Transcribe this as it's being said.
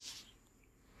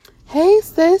Hey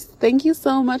sis, thank you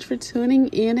so much for tuning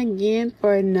in again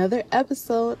for another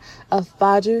episode of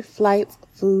Fodger Flight's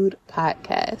Food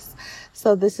Podcast.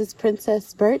 So this is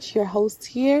Princess Birch, your host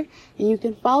here, and you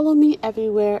can follow me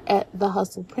everywhere at The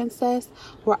Hustle Princess,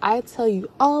 where I tell you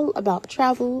all about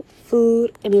travel,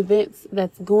 food, and events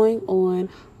that's going on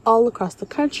all across the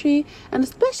country, and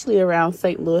especially around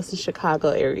St. Louis and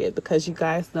Chicago area, because you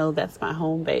guys know that's my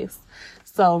home base.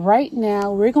 So right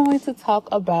now, we're going to talk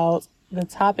about the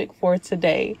topic for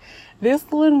today. This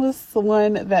one was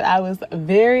one that I was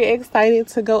very excited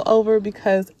to go over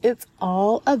because it's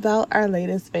all about our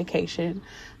latest vacation.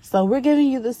 So we're giving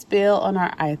you the spiel on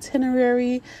our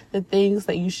itinerary, the things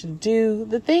that you should do,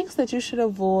 the things that you should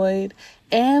avoid,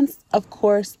 and of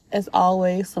course, as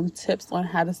always, some tips on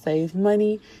how to save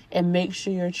money and make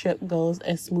sure your trip goes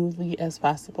as smoothly as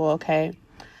possible, okay?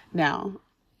 Now,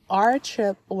 our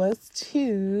trip was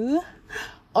to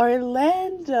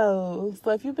Orlando.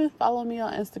 So if you've been following me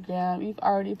on Instagram, you've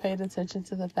already paid attention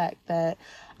to the fact that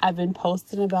I've been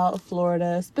posting about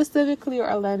Florida, specifically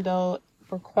Orlando,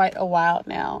 for quite a while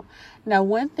now. Now,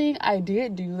 one thing I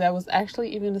did do that was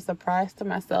actually even a surprise to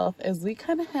myself is we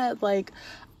kind of had like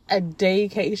a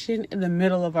daycation in the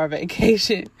middle of our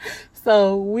vacation.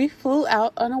 So we flew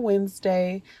out on a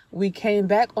Wednesday, we came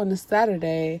back on a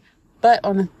Saturday, but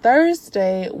on a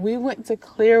Thursday, we went to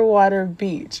Clearwater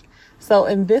Beach. So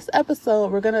in this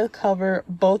episode, we're going to cover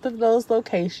both of those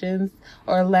locations,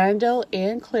 Orlando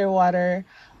and Clearwater,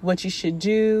 what you should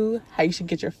do, how you should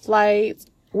get your flights,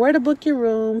 where to book your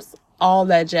rooms, all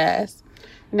that jazz.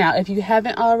 Now, if you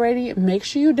haven't already, make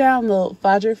sure you download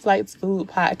Fodger Flight's Food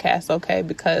Podcast, okay?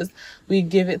 Because we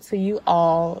give it to you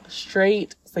all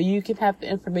straight so you can have the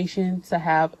information to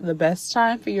have the best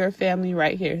time for your family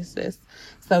right here, sis.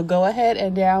 So go ahead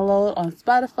and download on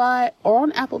Spotify or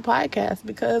on Apple Podcasts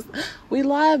because we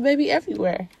live, baby,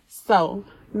 everywhere. So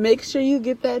make sure you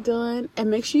get that done and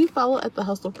make sure you follow at The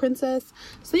Hustle Princess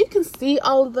so you can see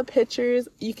all of the pictures.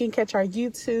 You can catch our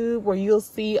YouTube where you'll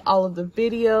see all of the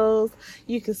videos.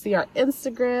 You can see our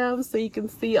Instagram so you can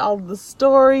see all of the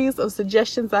stories of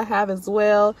suggestions I have as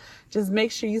well. Just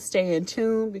make sure you stay in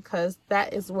tune because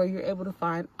that is where you're able to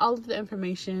find all of the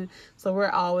information. So we're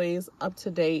always up to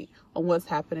date on what's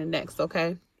happening next,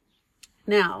 okay?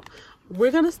 Now,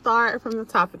 we're going to start from the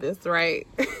top of this, right?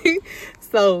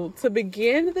 So to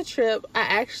begin the trip, I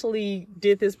actually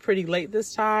did this pretty late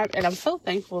this time, and I'm so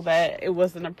thankful that it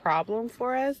wasn't a problem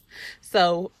for us.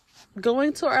 So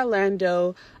going to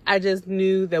Orlando, I just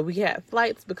knew that we had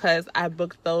flights because I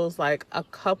booked those like a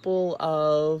couple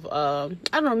of, I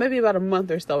don't know, maybe about a month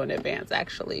or so in advance,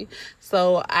 actually.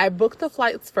 So I booked the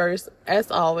flights first, as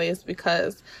always,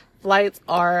 because flights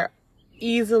are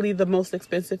easily the most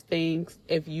expensive things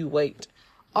if you wait.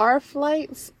 Our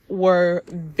flights were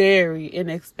very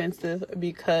inexpensive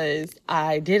because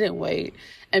I didn't wait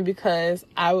and because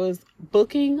I was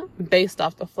booking based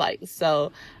off the flight.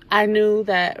 So I knew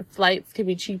that flights can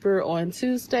be cheaper on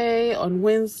Tuesday, on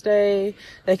Wednesday.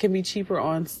 They can be cheaper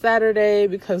on Saturday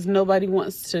because nobody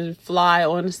wants to fly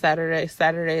on a Saturday.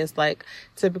 Saturday is like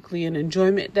typically an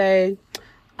enjoyment day.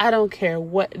 I don't care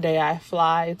what day I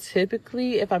fly,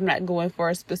 typically, if I'm not going for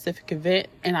a specific event,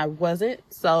 and I wasn't,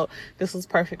 so this was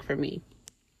perfect for me.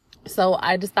 So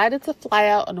I decided to fly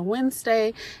out on a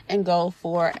Wednesday and go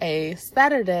for a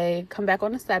Saturday, come back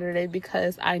on a Saturday,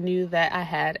 because I knew that I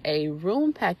had a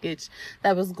room package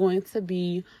that was going to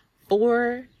be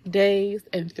 4 days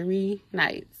and 3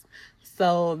 nights.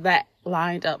 So that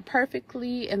lined up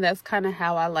perfectly, and that's kind of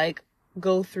how I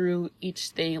go through each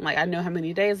thing. Like, I know how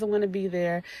many days I'm going to be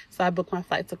there, so I book my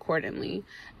flights accordingly.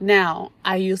 Now,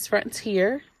 I use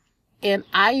Frontier, and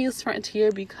I use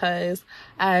Frontier because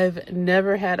I've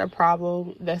never had a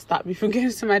problem that stopped me from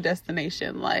getting to my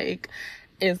destination. Like,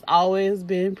 it's always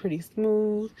been pretty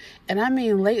smooth, and I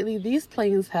mean, lately, these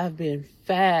planes have been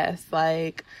fast.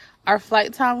 Like, our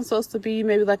flight time was supposed to be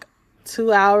maybe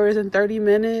 2 hours and 30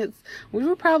 minutes. We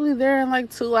were probably there in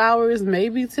 2 hours,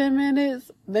 maybe 10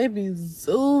 minutes. They be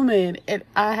zooming, and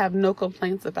I have no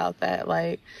complaints about that.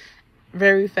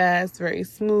 Very fast, very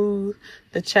smooth.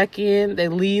 The check-in, they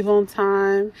leave on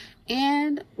time.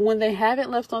 And when they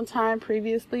haven't left on time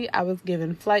previously, I was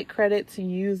given flight credit to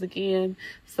use again.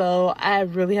 So I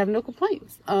really have no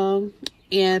complaints.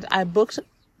 And I booked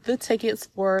the tickets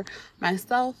for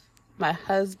myself, my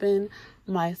husband,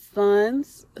 my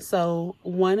sons. So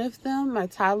one of them, my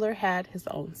toddler, had his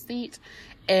own seat,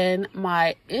 and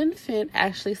my infant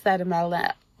actually sat in my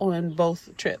lap on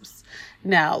both trips.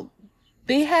 Now,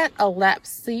 they had a lap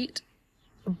seat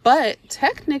But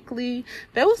technically,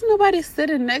 there was nobody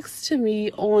sitting next to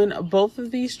me on both of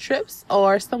these trips,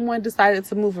 or someone decided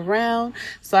to move around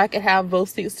so I could have both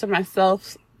seats to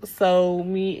myself. So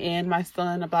me and my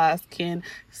son, Abbas, can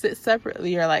sit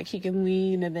separately, or like he can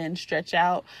lean and then stretch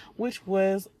out, which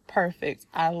was perfect.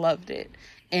 I loved it.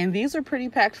 And these are pretty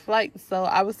packed flights, so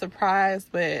I was surprised,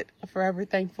 but forever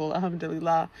thankful,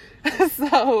 alhamdulillah.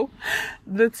 So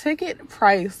the ticket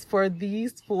price for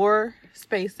these 4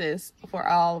 spaces for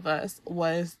all of us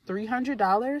was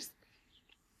 $300.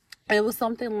 It was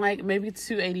something like maybe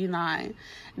 $289.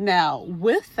 Now,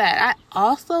 with that, I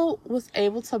also was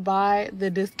able to buy the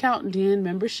Discount Den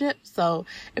membership. So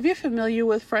if you're familiar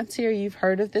with Frontier, you've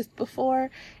heard of this before.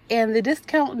 And the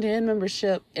Discount Den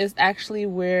membership is actually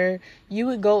where you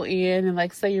would go in and,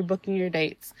 like, say you're booking your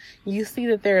dates. You see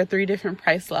that there are 3 different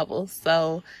price levels.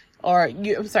 You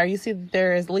see that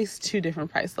there is at least 2 different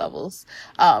price levels.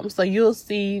 So you'll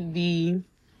see the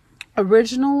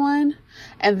original one,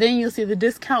 and then you'll see the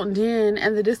Discount Den,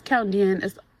 and the Discount Den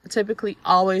is typically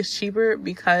always cheaper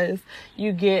because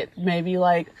you get maybe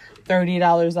like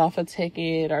 $30 off a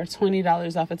ticket or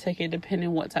 $20 off a ticket,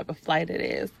 depending what type of flight it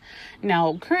is.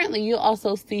 Now, currently, you'll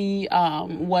also see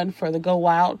one for the Go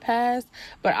Wild Pass,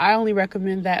 but I only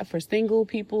recommend that for single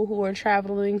people who are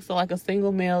traveling, so like a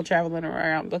single male traveling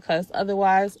around, because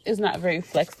otherwise it's not very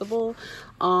flexible,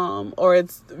 or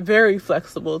it's very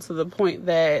flexible to the point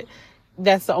that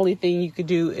that's the only thing you could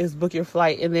do is book your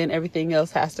flight, and then everything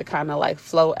else has to kind of like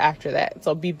flow after that.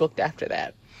 So be booked after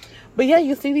that. But yeah,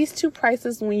 you see these 2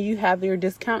 prices when you have your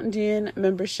Discount Den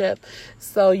membership.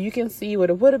 So you can see what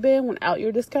it would have been without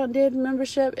your Discount Den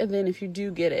membership, and then if you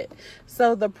do get it.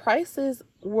 So the prices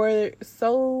were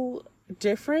so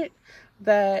different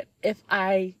that if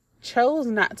I chose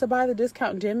not to buy the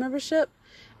Discount Den membership,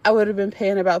 I would have been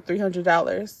paying about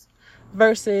 $300.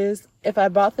 Versus if I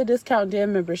bought the Discount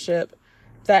Den membership,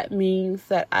 that means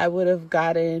that I would have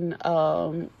gotten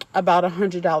about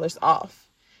 $100 off.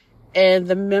 And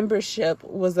the membership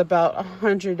was about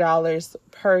 $100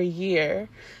 per year.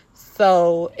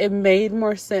 So it made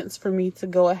more sense for me to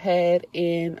go ahead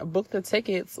and book the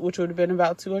tickets, which would have been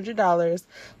about $200,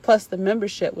 plus the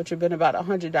membership, which would have been about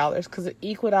 $100, because it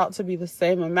equaled out to be the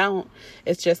same amount.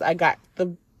 It's just I got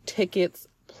the tickets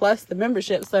plus the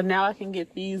membership, so now I can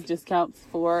get these discounts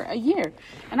for a year.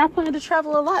 And I plan to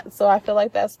travel a lot, so I feel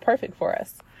like that's perfect for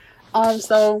us.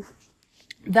 So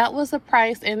that was the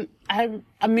price, and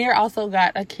Amir also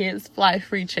got a kids fly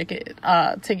free ticket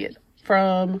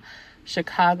from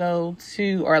Chicago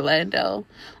to Orlando.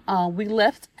 We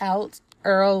left out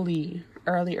early.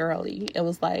 It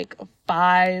was like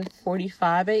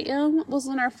 5:45 a.m. was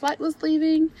when our flight was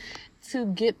leaving, to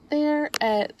get there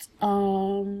at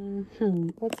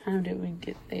what time did we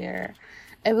get there?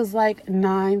 It was like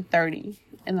 9:30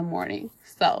 in the morning.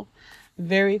 So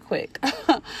very quick.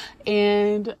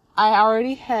 And I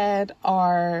already had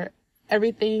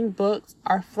everything booked.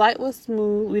 Our flight was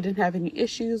smooth. We didn't have any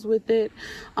issues with it.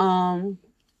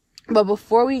 But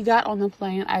before we got on the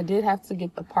plane, I did have to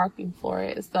get the parking for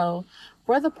it. So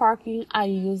for the parking, I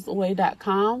used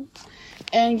way.com.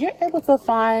 And you're able to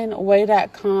find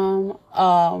way.com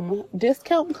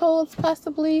discount codes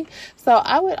possibly. So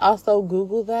I would also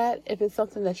Google that if it's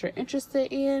something that you're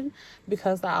interested in,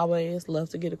 because I always love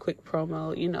to get a quick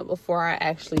promo, before I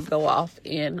actually go off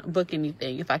and book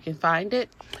anything if I can find it.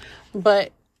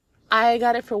 But I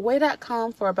got it for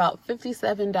way.com for about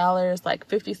 $57, like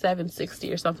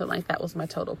 $57.60 or something like that was my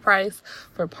total price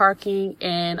for parking.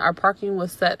 And our parking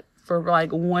was set for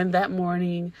like 1 that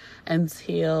morning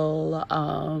until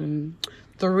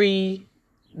 3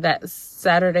 that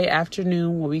Saturday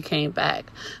afternoon when we came back.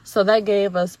 So that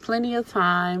gave us plenty of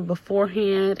time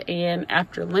beforehand and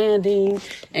after landing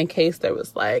in case there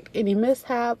was like any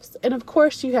mishaps. And of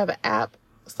course you have an app.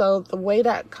 So the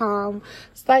way.com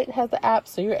site has an app,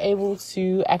 so you're able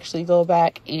to actually go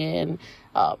back and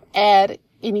add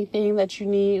anything that you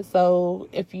need. So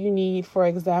if you need, for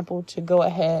example, to go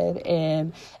ahead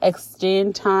and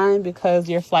extend time because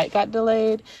your flight got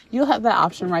delayed, you'll have that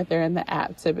option right there in the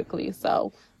app typically.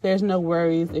 So there's no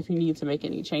worries if you need to make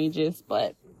any changes,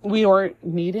 but we weren't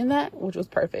needing that, which was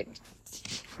perfect.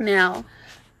 Now,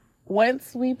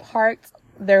 once we parked,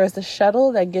 there is a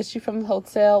shuttle that gets you from the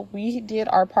hotel. We did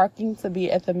our parking to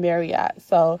be at the Marriott.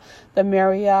 So the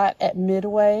Marriott at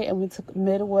Midway, and we took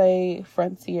Midway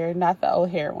Frontier, not the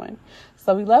O'Hare one.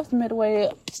 So we left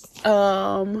Midway.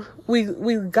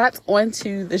 We got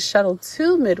onto the shuttle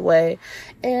to Midway,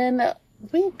 and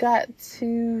we got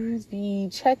to the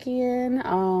check-in.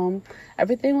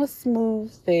 Everything was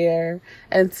smooth there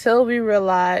until we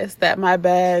realized that my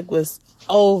bag was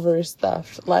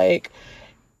overstuffed. Like,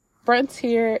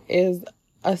 Frontier is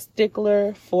a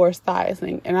stickler for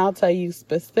sizing, and I'll tell you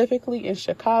specifically in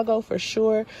Chicago for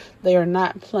sure, they are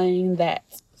not playing that.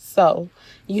 So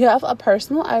you have a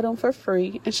personal item for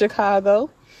free in Chicago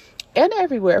and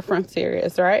everywhere Frontier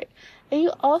is, right? And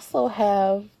you also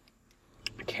have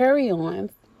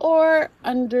carry-ons or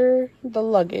under the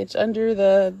luggage, under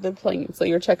the plane, so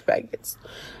your check baggage.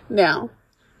 Now,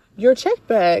 your check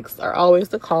bags are always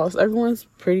the cost. Everyone's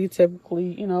pretty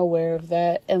typically, aware of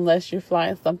that, unless you're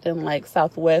flying something like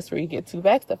Southwest where you get 2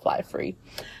 bags that fly free.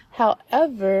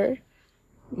 However,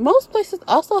 most places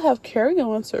also have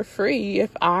carry-ons for free,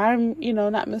 if I'm,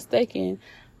 not mistaken.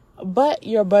 But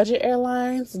your budget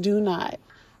airlines do not.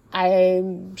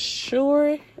 I'm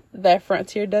sure that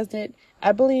Frontier doesn't.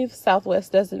 I believe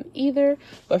Southwest doesn't either,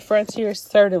 but Frontier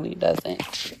certainly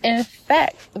doesn't. In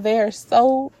fact, they are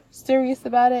so serious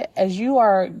about it. As you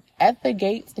are at the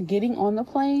gates getting on the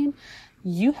plane,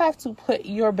 you have to put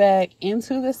your bag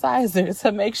into the sizer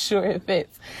to make sure it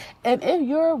fits. And if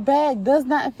your bag does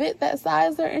not fit that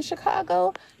sizer in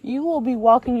Chicago, you will be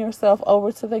walking yourself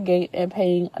over to the gate and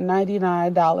paying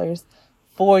 $99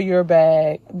 for your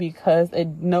bag because it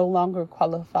no longer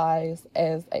qualifies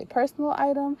as a personal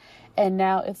item, and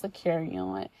now it's a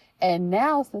carry-on. And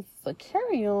now, since it's a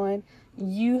carry-on,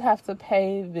 you have to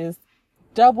pay this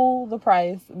double the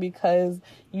price because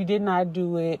you did not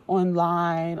do it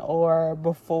online or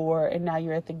before, and now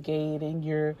you're at the gate and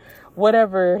you're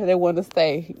whatever they want to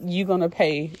say, you're going to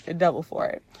pay double for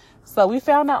it. So we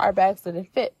found out our bags didn't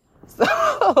fit.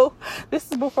 So this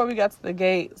is before we got to the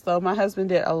gate. So my husband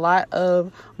did a lot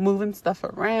of moving stuff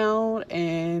around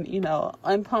and,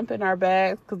 unpumping our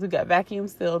bags because we got vacuum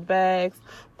sealed bags,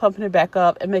 pumping it back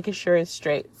up and making sure it's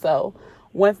straight. So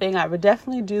one thing I would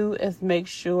definitely do is make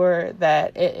sure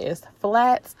that it is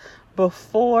flat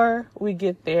before we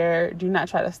get there. Do not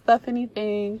try to stuff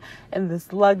anything in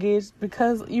this luggage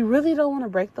because you really don't want to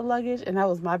break the luggage. And that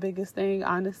was my biggest thing,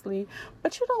 honestly.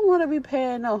 But you don't want to be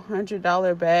paying no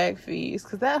 $100 bag fees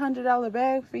because that $100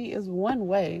 bag fee is one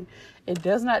way. It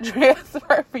does not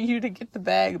transfer for you to get the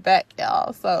bag back,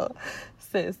 y'all. So,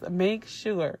 sis, make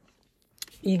sure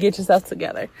you get yourself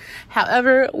together.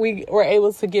 However, we were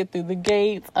able to get through the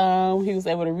gates. He was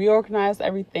able to reorganize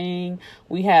everything.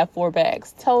 We have 4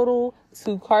 bags total,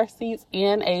 2 car seats,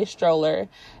 and a stroller.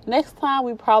 Next time,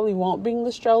 we probably won't bring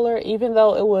the stroller, even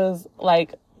though it was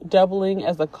like doubling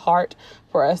as a cart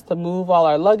for us to move all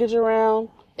our luggage around.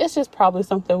 It's just probably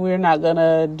something we're not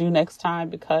gonna do next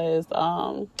time because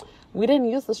we didn't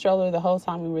use the stroller the whole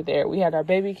time we were there. We had our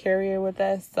baby carrier with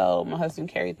us, so my husband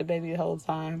carried the baby the whole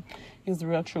time. He was a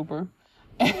real trooper.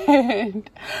 And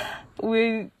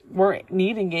we weren't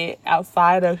needing it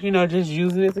outside of, just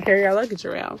using it to carry our luggage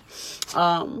around.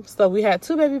 So we had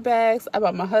 2 baby bags. I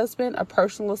bought my husband a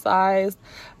personal sized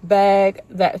bag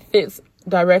that fits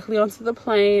directly onto the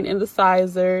plane in the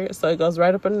sizer, so it goes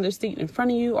right up under the seat in front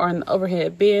of you or in the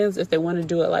overhead bins if they want to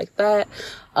do it like that.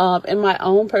 And my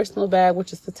own personal bag,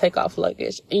 which is the takeoff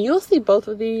luggage. And you'll see both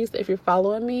of these if you're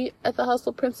following me at the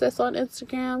Hustle Princess on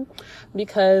Instagram,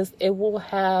 because it will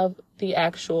have the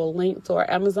actual link to our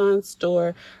Amazon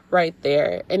store right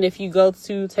there. And if you go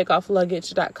to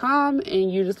takeoffluggage.com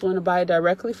and you just want to buy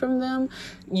directly from them,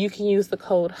 you can use the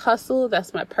code HUSTLE.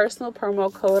 That's my personal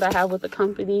promo code I have with the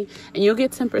company, and you'll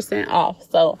get 10% off.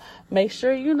 So make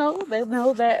sure they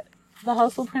know that the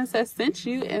Hustle Princess sent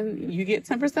you and you get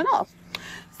 10% off.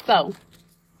 So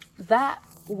that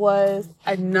was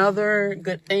another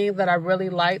good thing that I really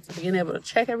liked, being able to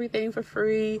check everything for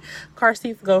free. Car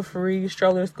seats go free,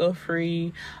 strollers go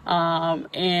free,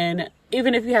 and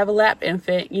even if you have a lap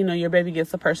infant, your baby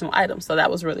gets a personal item. So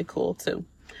that was really cool too.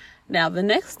 Now, the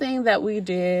next thing that we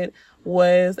did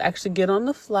was actually get on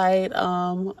the flight.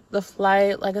 The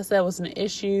flight, like I said, was an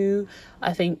issue.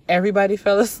 I think everybody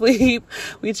fell asleep.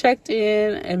 We checked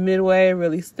in Midway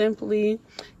really simply,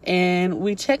 and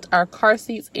we checked our car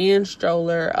seats and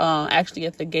stroller actually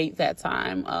at the gate that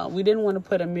time. We didn't want to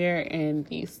put a mirror in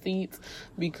these seats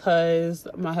because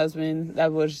my husband,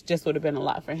 would have been a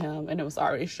lot for him, and it was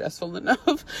already stressful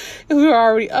enough. We were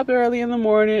already up early in the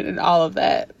morning and all of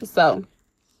that. So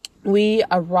we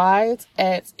arrived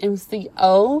at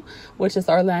MCO, which is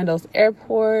Orlando's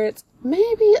airport,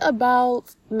 maybe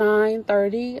about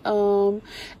 9:30.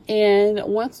 And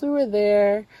once we were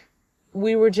there,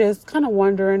 we were just kind of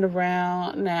wandering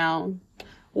around. Now,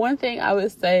 one thing I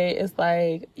would say is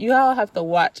you all have to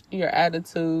watch your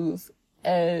attitudes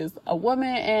as a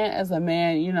woman and as a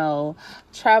man,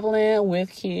 traveling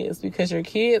with kids, because your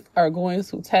kids are going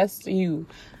to test you,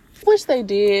 which they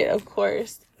did, of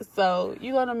course. So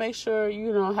you got to make sure,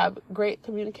 have great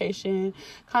communication,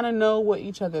 kind of know what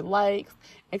each other likes.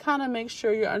 and kind of make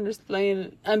sure you're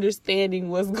understanding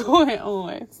what's going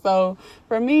on. So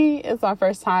for me, it's my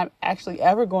first time actually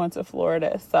ever going to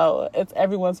Florida. So it's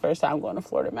everyone's first time going to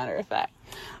Florida, matter of fact.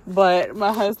 But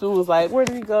my husband was like, where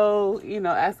do we go?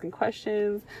 Asking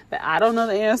questions that I don't know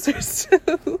the answers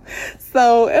to.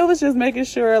 So it was just making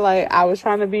sure, like, I was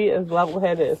trying to be as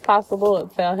level-headed as possible and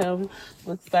tell him,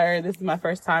 look, sir, this is my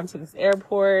first time to this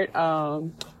airport.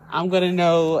 I'm going to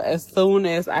know as soon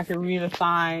as I can read a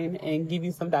sign and give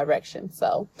you some direction.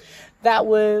 So that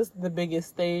was the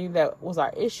biggest thing that was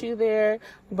our issue there.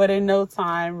 But in no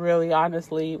time, really,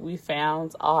 honestly, we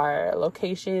found our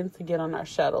location to get on our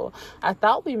shuttle. I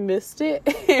thought we missed it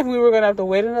and we were going to have to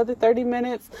wait another 30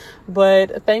 minutes.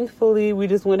 But thankfully, we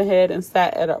just went ahead and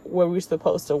sat at where we were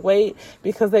supposed to wait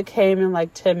because it came in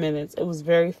like 10 minutes. It was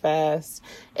very fast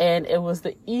and it was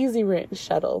the Easy Rent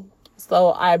shuttle.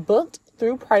 So I booked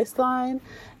through Priceline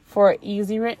for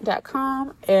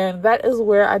easyrent.com, and that is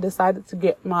where I decided to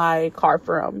get my car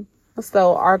from.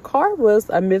 So our car was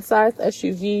a mid-sized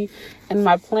SUV, and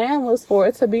my plan was for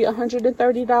it to be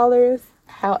 $130.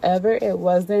 However, it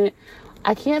wasn't.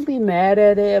 I can't be mad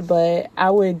at it, but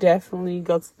I would definitely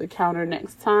go to the counter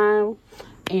next time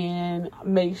and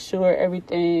make sure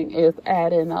everything is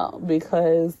adding up,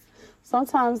 because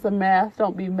sometimes the math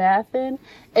don't be mathing,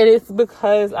 and it's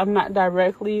because I'm not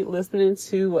directly listening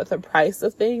to what the price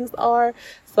of things are,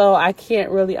 so I can't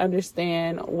really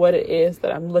understand what it is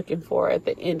that I'm looking for at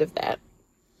the end of that.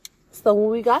 So when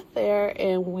we got there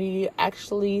and we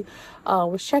actually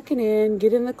was checking in,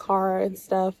 getting the car and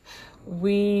stuff,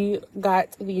 we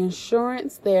got the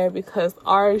insurance there because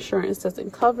our insurance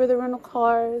doesn't cover the rental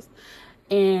cars,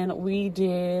 and we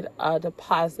did a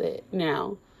deposit.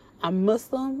 Now, I'm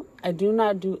Muslim. I do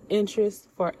not do interest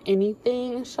for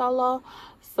anything, inshallah.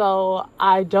 So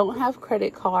I don't have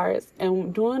credit cards.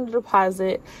 And doing the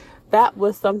deposit, that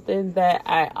was something that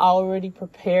I already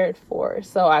prepared for.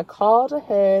 So I called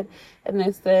ahead and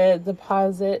they said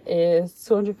deposit is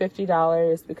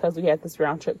 $250 because we had this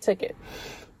round trip ticket.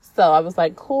 So I was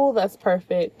like, cool, that's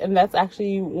perfect. And that's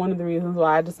actually one of the reasons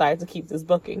why I decided to keep this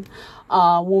booking.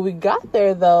 When we got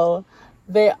there, though,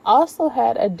 they also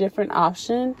had a different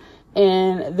option,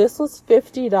 and this was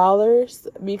 $50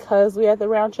 because we had the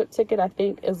round trip ticket, I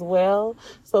think, as well.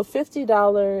 So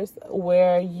 $50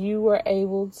 where you were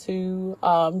able to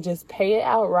just pay it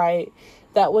outright.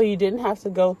 That way you didn't have to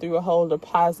go through a whole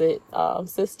deposit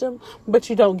system, but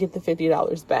you don't get the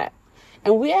 $50 back.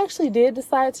 And we actually did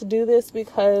decide to do this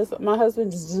because my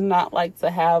husband just does not like to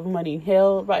have money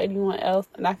held by anyone else.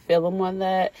 And I feel him on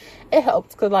that. It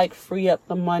helped to free up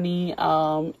the money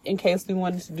in case we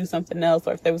wanted to do something else,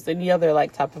 or if there was any other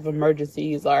type of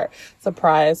emergencies or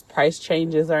surprise price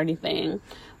changes or anything.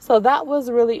 So that was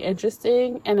really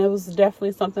interesting. And it was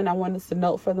definitely something I wanted to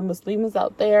note for the Muslims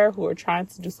out there who are trying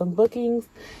to do some bookings.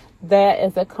 That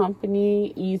is a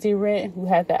company, Easy Rent, who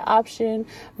had that option,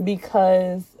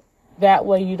 because that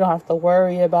way you don't have to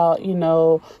worry about,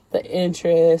 the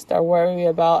interest or worry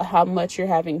about how much you're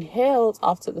having held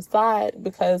off to the side,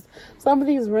 because some of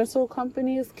these rental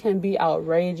companies can be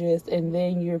outrageous, and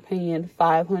then you're paying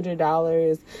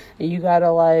 $500 and you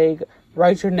gotta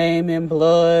write your name in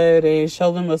blood and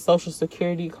show them a social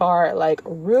security card,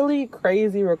 really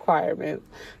crazy requirements.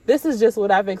 This is just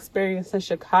what I've experienced in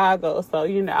Chicago. So,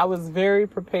 I was very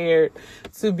prepared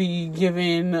to be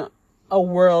given a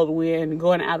whirlwind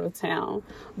going out of town.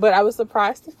 But I was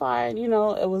surprised to find, it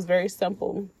was very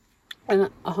simple. And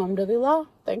alhamdulillah,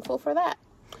 thankful for that.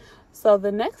 So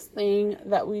the next thing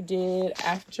that we did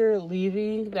after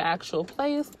leaving the actual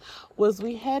place was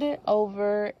we headed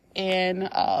over and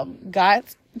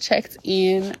got checked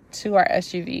in to our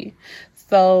SUV.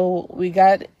 So we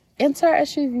got into our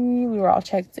SUV. We were all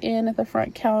checked in at the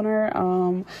front counter.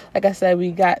 Like I said,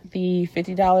 we got the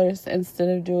 $50 instead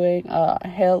of doing a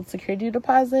held security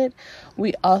deposit.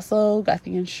 We also got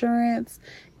the insurance,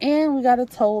 and we got a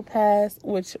toll pass,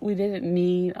 which we didn't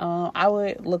need. I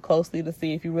would look closely to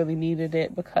see if you really needed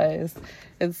it, because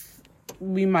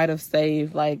we might have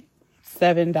saved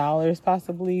 $7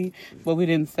 possibly, but we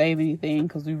didn't save anything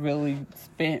because we really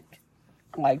spent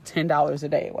 $10 a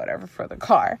day or whatever for the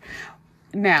car.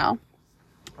 Now,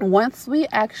 once we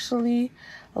actually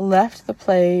left the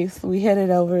place, we headed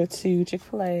over to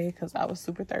Chick-fil-A because I was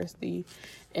super thirsty.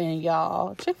 And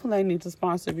y'all, Chick-fil-A needs to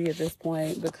sponsor me at this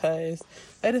point, because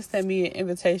they just sent me an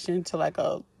invitation to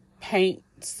a paint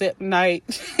sip night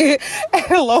at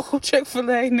a local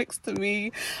Chick-fil-A next to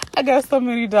me. I got so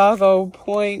many doggone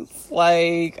points.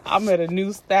 I'm at a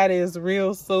new status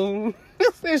real soon.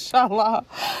 Inshallah.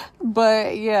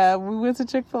 But yeah, we went to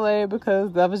Chick-fil-A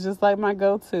because that was just my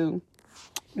go-to.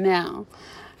 Now,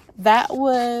 that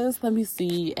was, let me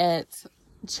see, at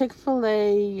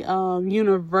Chick-fil-A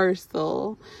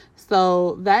Universal.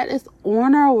 So that is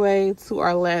on our way to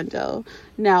Orlando.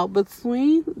 Now,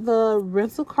 between the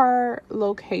rental car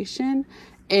location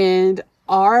and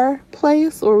our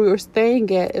place where we were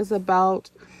staying at is about,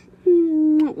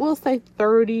 we'll say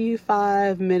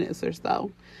 35 minutes or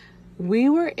so. We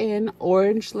were in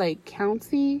Orange Lake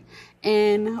County,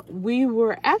 and we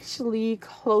were actually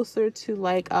closer to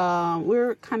like, we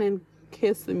were kind of in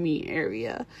Kissimmee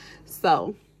area.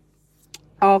 So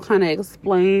I'll kind of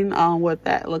explain what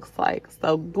that looks like.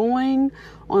 So going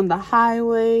on the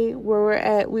highway where we're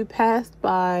at, we passed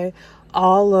by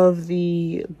all of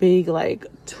the big like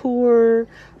tour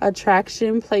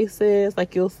attraction places.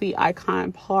 Like you'll see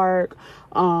Icon Park,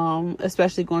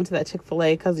 especially going to that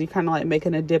Chick-fil-A, because you're kind of like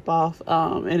making a dip off,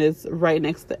 and it's right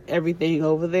next to everything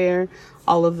over there,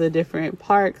 all of the different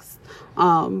parks.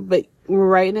 But we're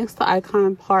right next to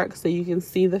Icon Park, so you can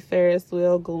see the Ferris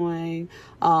wheel going.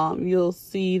 You'll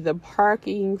see the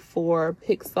parking for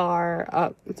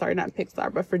Pixar, sorry, not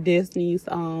Pixar, but for Disney's,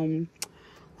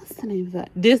 what's the name of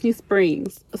that? Disney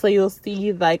Springs. So you'll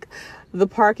see like the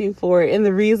parking for it. And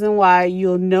the reason why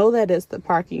you'll know that it's the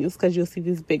parking is because you'll see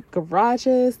these big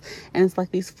garages, and it's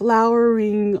like these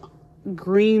flowering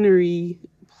greenery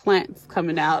plants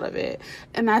coming out of it.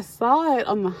 And I saw it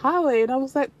on the highway, and I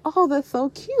was like, oh, that's so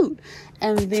cute.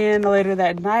 And then later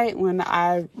that night, when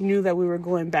I knew that we were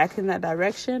going back in that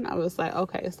direction, I was like,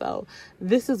 okay, so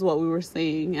this is what we were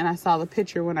seeing. And I saw the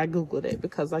picture when I Googled it,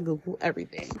 because I Google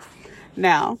everything.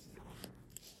 Now,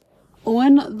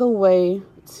 on the way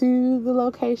to the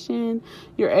location,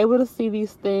 you're able to see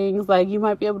these things. Like you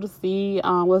might be able to see,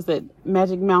 was it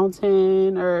Magic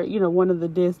Mountain, or, one of the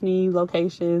Disney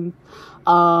locations.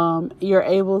 You're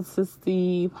able to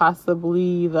see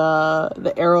possibly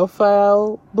the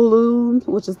aerofoil balloon,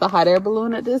 which is the hot air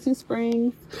balloon at Disney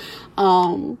Springs.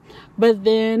 But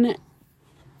then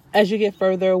as you get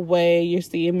further away, you're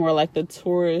seeing more like the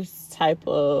tourist type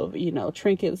of,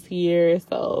 trinkets here.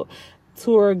 So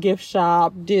tour gift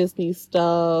shop, Disney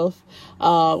stuff,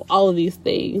 all of these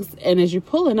things. And as you're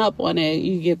pulling up on it,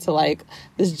 you get to like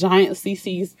this giant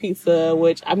CC's pizza,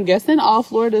 which I'm guessing all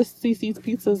Florida's CC's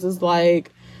pizzas is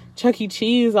like Chuck E.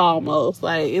 Cheese almost.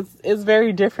 Like it's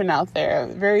very different out there.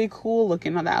 Very cool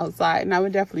looking on the outside. And I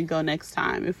would definitely go next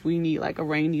time if we need like a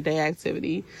rainy day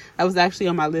activity. That was actually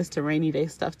on my list of rainy day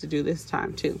stuff to do this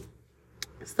time too.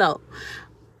 So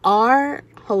our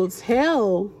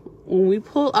hotel, when we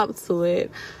pull up to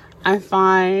it, I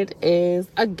find is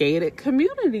a gated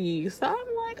community. So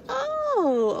I'm like,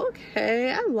 oh,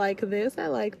 okay. I like this.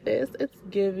 It's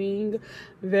giving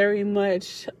very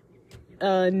much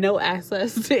no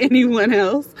access to anyone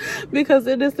else, because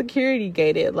it is security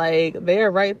gated. Like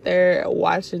they're right there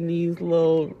watching these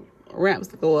little ramps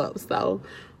go up. So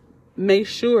make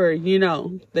sure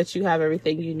that you have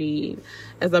everything you need.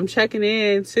 As I'm checking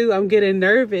in too, I'm getting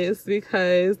nervous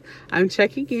because I'm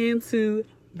checking into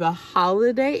the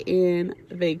Holiday Inn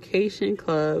Vacation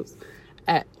Clubs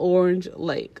at Orange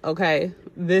Lake. Okay,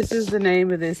 this is the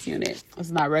name of this unit.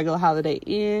 It's not regular Holiday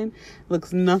Inn.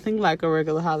 Looks nothing like a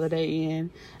regular Holiday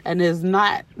Inn, and it's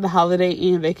not the Holiday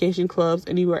Inn Vacation Clubs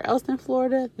anywhere else in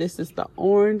Florida. This is the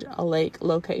Orange Lake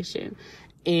location.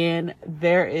 And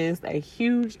there is a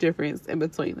huge difference in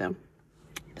between them.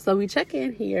 So we check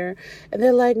in here, and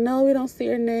they're like, no, we don't see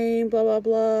your name, blah, blah,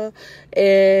 blah.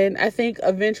 And I think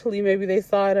eventually maybe they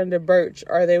saw it under Birch,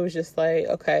 or they was just like,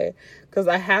 okay, because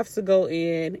I have to go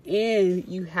in, and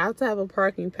you have to have a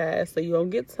parking pass so you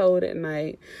don't get towed at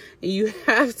night. And you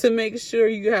have to make sure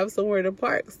you have somewhere to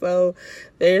park. So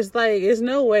there's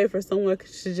no way for someone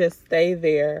to just stay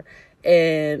there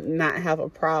and not have a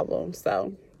problem.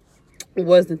 So it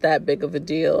wasn't that big of a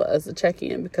deal as a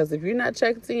check-in, because if you're not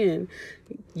checked in,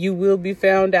 you will be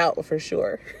found out for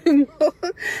sure.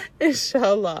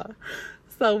 Inshallah.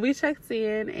 So we checked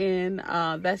in, and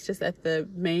that's just at the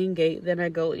main gate. Then I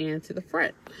go into the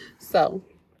front. So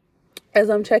as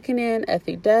I'm checking in at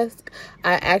the desk,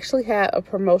 I actually had a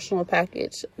promotional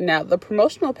package. Now, the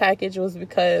promotional package was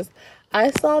because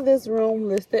I saw this room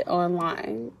listed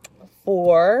online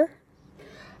for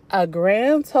a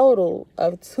grand total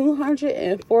of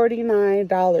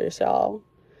 $249, y'all.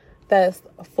 That's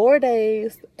 4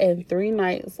 days and 3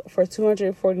 nights for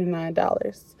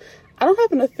 $249. I don't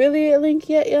have an affiliate link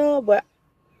yet, y'all, but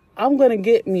I'm going to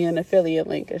get me an affiliate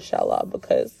link, inshallah,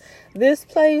 because this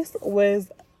place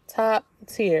was top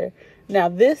tier. Now,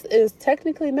 this is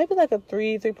technically maybe like a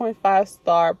 3.5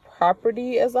 star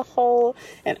property as a whole.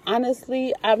 And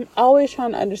honestly, I'm always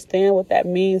trying to understand what that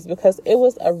means, because it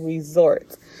was a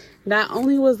resort. Not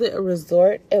only was it a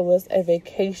resort, it was a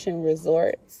vacation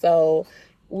resort. So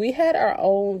we had our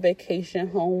own vacation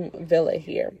home villa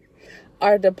here.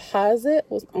 Our deposit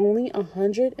was only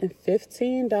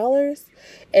 $115.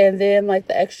 And then like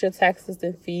the extra taxes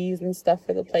and fees and stuff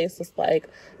for the place was like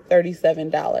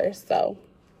 $37. So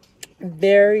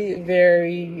very,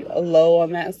 very low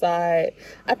on that side.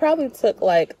 I probably took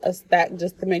like a stack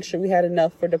just to make sure we had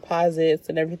enough for deposits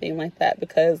and everything like that,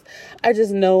 because I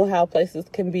just know how places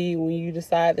can be when you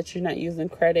decide that you're not using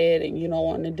credit and you don't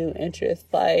want to do interest.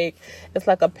 Like, it's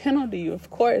like a penalty,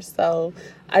 of course. So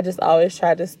I just always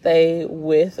try to stay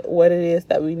with what it is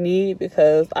that we need,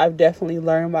 because I've definitely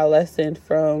learned my lesson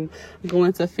from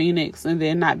going to Phoenix and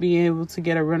then not being able to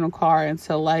get a rental car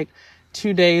until like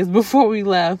 2 days before we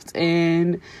left,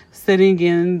 and sitting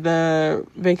in the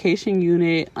vacation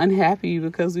unit unhappy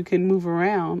because we couldn't move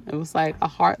around. It was like a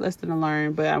hard lesson to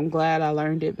learn, but I'm glad I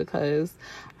learned it, because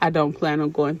I don't plan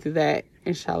on going through that,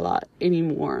 inshallah,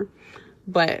 anymore.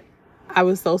 But I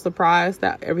was so surprised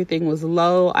that everything was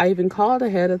low. I even called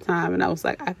ahead of time and I was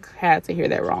like, I had to hear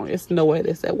that wrong. It's no way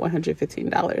they said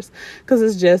 $115, because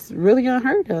it's just really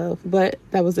unheard of. But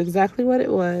that was exactly what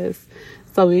it was.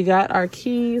 So we got our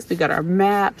keys, we got our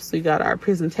maps, we got our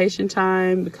presentation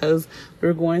time, because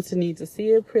we're going to need to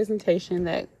see a presentation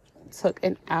that took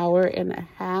an hour and a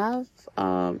half.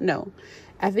 No,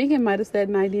 I think it might have said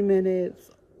 90 minutes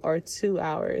or 2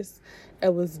 hours.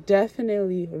 It was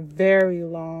definitely very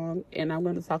long, and I'm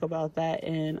going to talk about that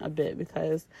in a bit,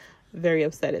 because very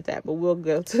upset at that, but we'll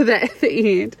go to that at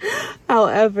the end.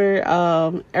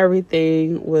 However,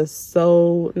 everything was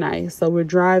so nice. So we're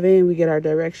driving, we get our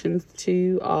directions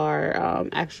to our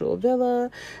actual villa.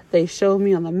 They showed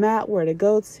me on the map where to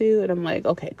go to, and I'm like,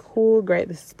 okay, cool, great,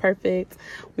 this is perfect.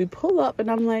 We pull up and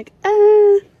I'm like,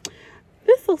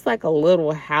 this looks like a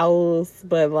little house,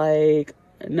 but like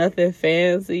nothing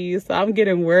fancy. So I'm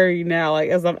getting worried now, like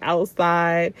as I'm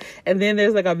outside, and then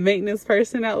there's like a maintenance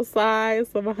person outside.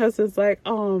 So my husband's like,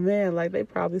 oh man, like they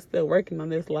probably still working on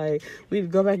this, like we need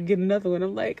to go back and get another one.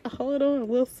 I'm like, hold on,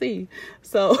 we'll see.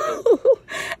 So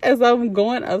as I'm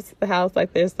going up to the house,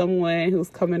 like there's someone who's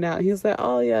coming out. He's like,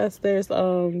 oh yes,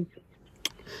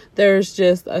 there's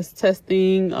just us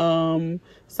testing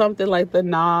something like the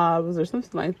knobs or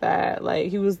something like that.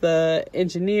 Like he was the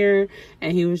engineer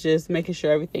and he was just making sure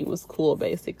everything was cool,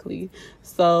 basically.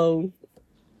 So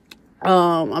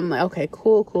I'm like, okay,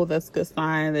 cool, that's a good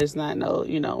sign. There's not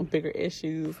no, bigger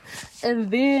issues.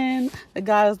 And then the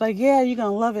guy was like, yeah, you're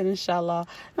gonna love it, inshallah.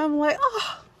 And I'm like,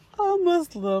 oh,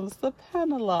 Muslims,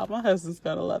 subhanallah, my husband's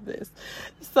gonna love this.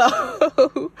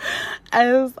 So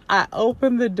as I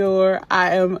open the door,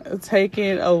 I am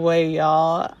taken away,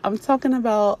 y'all. I'm talking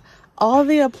about all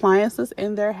the appliances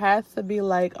in there had to be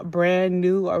like brand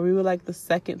new, or we were like the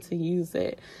second to use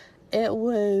it. It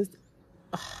was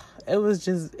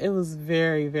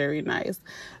very, very nice.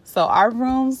 So our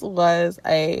rooms was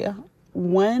a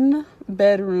 1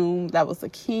 bedroom that was a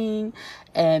king,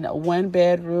 and 1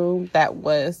 bedroom that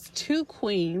was 2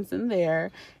 queens in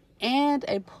there, and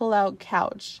a pull-out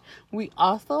couch. We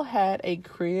also had a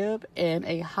crib and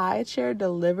a high chair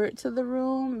delivered to the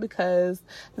room because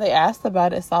they asked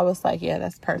about it. So I was like, yeah,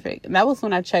 that's perfect. And that was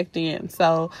when I checked in.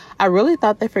 So I really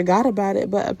thought they forgot about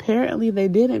it, but apparently they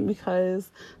didn't,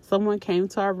 because someone came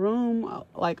to our room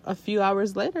like a few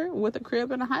hours later with a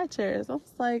crib and a high chair. So I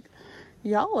was like,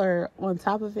 y'all are on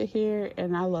top of it here,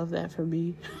 and I love that for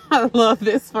me. I love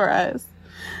this for us.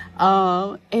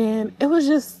 And it was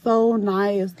just so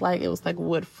nice. Like, it was like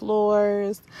wood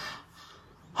floors.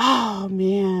 Oh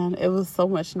man, it was so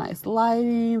much nice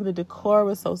lighting. The decor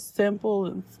was so simple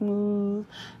and smooth.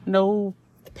 No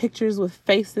pictures with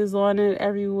faces on it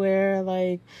everywhere.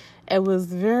 Like, it was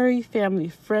very family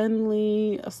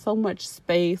friendly. So much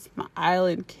space. My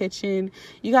island kitchen.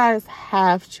 You guys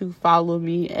have to follow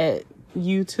me at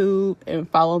YouTube and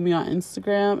follow me on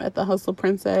Instagram at The Hustle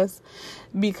Princess,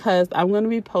 because I'm going to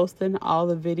be posting all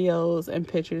the videos and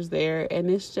pictures there, and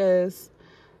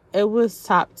it was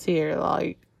top tier.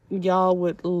 Like, y'all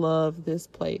would love this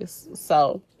place.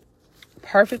 So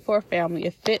perfect for a family.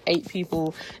 It fit 8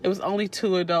 people. It was only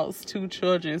 2 adults, 2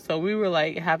 children, so we were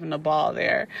like having a ball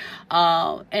there.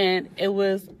 And it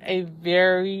was a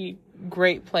very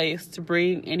great place to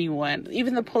bring anyone.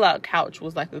 Even the pull-out couch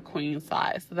was like a queen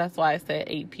size, so that's why I said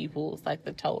 8 people is like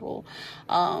the total.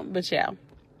 But yeah,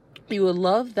 you would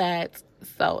love that.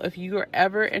 So if you are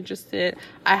ever interested,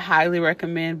 I highly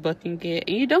recommend booking it.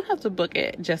 And you don't have to book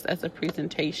it just as a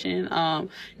presentation.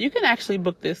 You can actually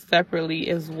book this separately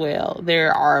as well.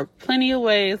 There are plenty of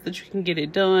ways that you can get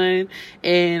it done.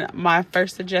 And my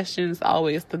first suggestion is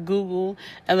always to Google,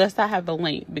 unless I have the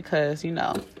link, because, you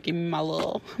know, give me my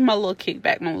little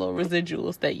kickback, my little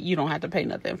residuals that you don't have to pay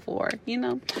nothing for, you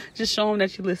know, just show them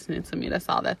that you're listening to me. That's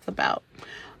all that's about.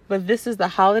 But this is the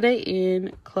Holiday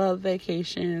Inn Club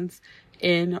Vacations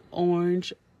in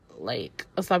Orange Lake.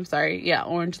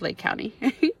 Orange Lake County.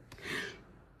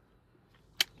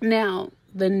 Now,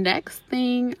 the next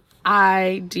thing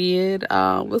I did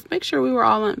was make sure we were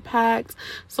all unpacked.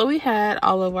 So we had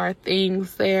all of our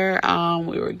things there.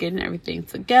 We were getting everything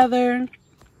together.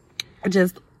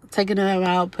 Just taking them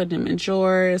out, putting them in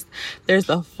drawers. There's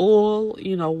a full,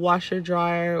 washer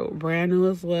dryer, brand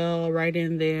new as well, right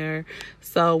in there.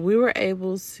 So we were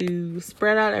able to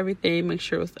spread out everything, make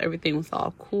sure everything was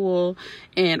all cool.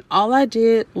 And all I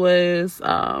did was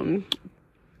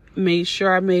made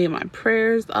sure I made my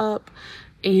prayers up.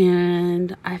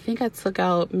 And I think I took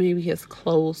out maybe his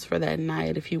clothes for that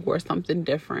night if he wore something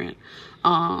different.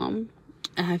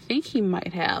 And I think he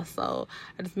might have. So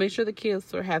I just made sure the kids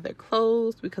had their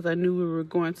clothes, because I knew we were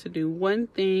going to do one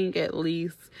thing at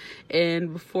least.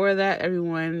 And before that,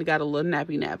 everyone got a little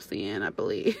naps in, I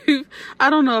believe. I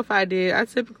don't know if I did. I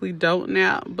typically don't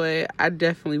nap, but I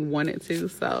definitely wanted to.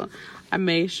 So I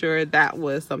made sure that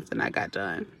was something I got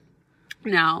done.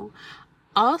 Now,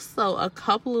 also, a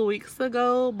couple of weeks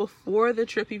ago, before the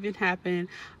trip even happened,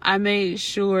 I made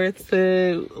sure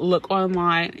to look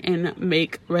online and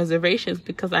make reservations,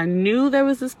 because I knew there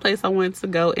was this place I wanted to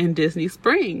go in Disney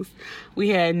Springs. We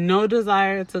had no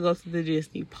desire to go to the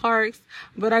Disney parks,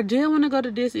 but I did want to go to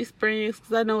Disney Springs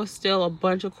because I know it's still a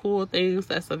bunch of cool things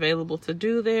that's available to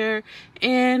do there.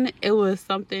 And it was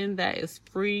something that is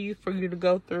free for you to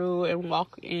go through and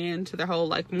walk into their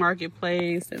whole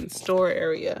marketplace and store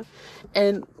area.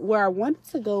 And where I wanted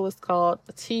to go is called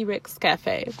the T-Rex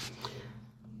Cafe.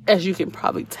 As you can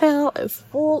probably tell, it's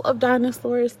full of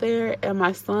dinosaurs there, and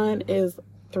my son is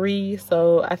 3,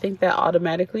 so I think that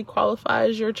automatically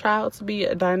qualifies your child to be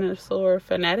a dinosaur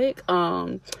fanatic.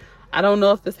 I don't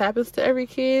know if this happens to every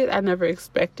kid. I never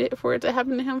expected for it to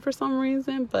happen to him for some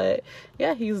reason, but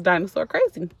yeah, he's dinosaur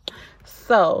crazy.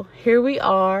 So here we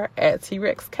are at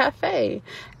T-Rex Cafe,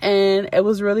 and it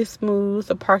was really smooth.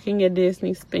 The parking at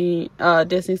Disney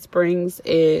Springs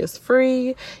is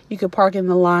free. You can park in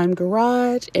the Lime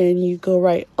Garage, and you go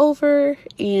right over,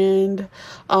 and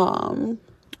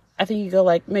I think you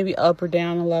go maybe up or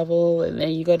down a level, and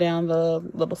then you go down the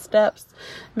little steps.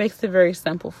 Makes it very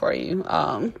simple for you.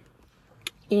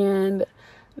 And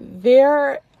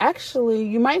there, actually,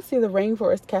 you might see the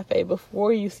Rainforest Cafe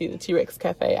before you see the T-Rex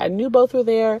Cafe. I knew both were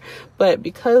there, but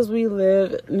because we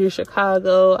live near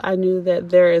Chicago, I knew that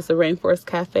there is a Rainforest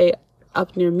Cafe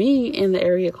up near me in the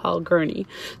area called Gurney.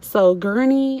 So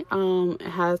Gurney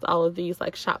has all of these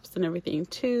shops and everything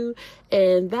too,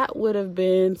 and that would have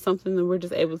been something that we're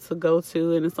just able to go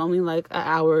to, and it's only an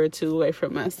hour or two away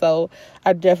from us. So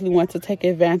I definitely want to take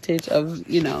advantage of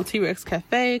T-Rex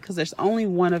Cafe, because there's only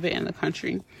one of it in the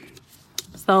country.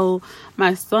 So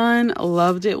my son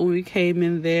loved it when we came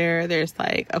in there. There's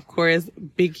of course,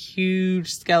 big,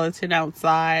 huge skeleton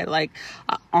outside, an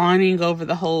awning over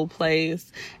the whole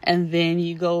place. And then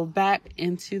you go back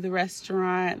into the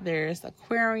restaurant. There's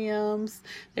aquariums.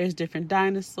 There's different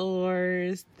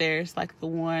dinosaurs. There's the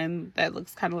one that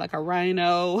looks kind of like a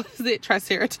rhino. Is it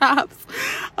Triceratops?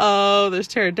 Oh, there's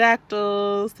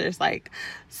pterodactyls. There's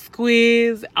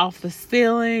squids off the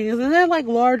ceilings, and they're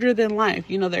larger than life.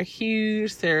 They're huge.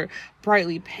 They're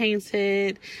brightly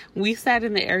painted. We sat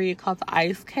in the area called the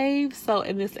Ice Cave. So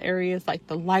in this area, it's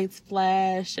the lights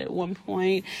flash at one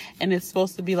point, and it's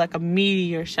supposed to be a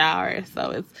meteor shower.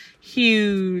 So it's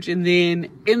huge. And then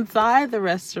inside the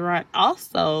restaurant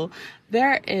also,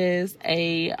 there is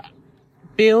a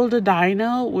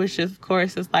Build-A-Dino, which of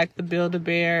course is the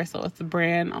Build-A-Bear, so it's a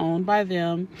brand owned by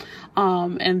them.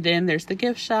 And then there's the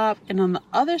gift shop, and on the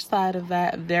other side of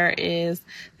that, there is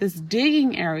this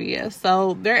digging area.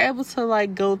 So they're able to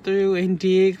go through and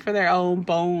dig for their own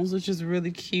bones, which is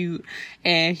really cute.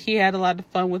 And he had a lot of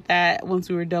fun with that once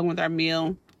we were done with our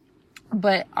meal.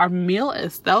 But our meal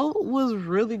itself was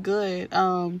really good.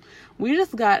 We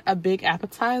just got a big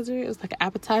appetizer. It was an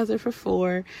appetizer for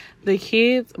 4. The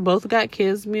kids both got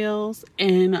kids meals,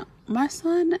 and my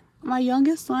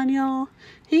youngest son, y'all,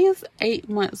 he is 8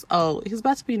 months old. He's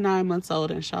about to be 9 months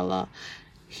old, inshallah.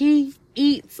 He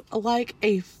eats like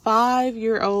a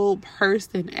 5-year-old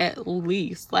person at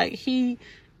least.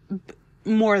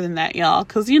 more than that, y'all,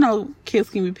 because you know kids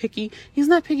can be picky. He's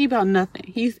not picky about nothing.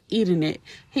 He's eating it.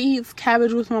 He eats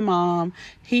cabbage with my mom.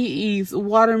 He eats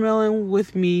watermelon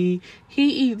with me. He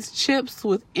eats chips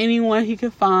with anyone he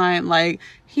can find. Like,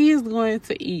 he is going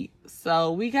to eat.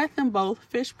 So we got them both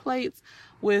fish plates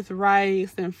with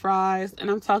rice and fries, and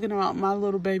I'm talking about my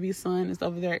little baby son is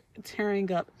over there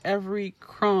tearing up every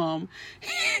crumb.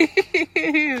 He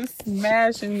is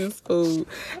smashing this food,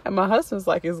 and my husband's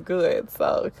like, it's good,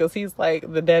 so, because he's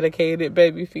like the dedicated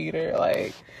baby feeder,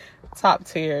 like top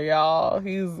tier, y'all.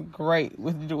 He's great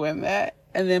with doing that.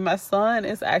 And then my son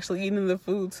is actually eating the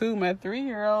food too, my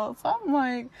 3-year-old. So I'm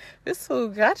like, this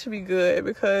food got to be good,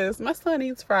 because my son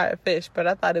eats fried fish, but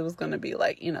I thought it was going to be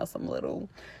like, you know, some little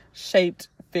shaped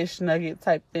fish nugget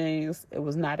type things. It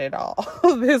was not at all.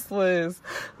 This was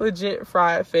legit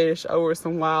fried fish over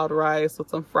some wild rice with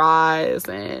some fries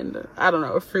and, I don't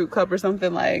know, a fruit cup or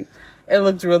something. Like, it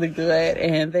looked really good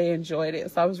and they enjoyed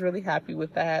it. So I was really happy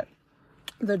with that.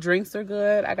 The drinks are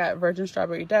good. I got virgin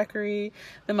strawberry daiquiri.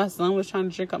 Then my son was trying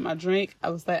to drink up my drink. I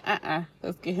was like,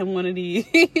 let's get him one of these.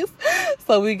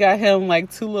 So we got him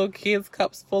like 2 little kids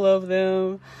cups full of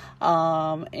them.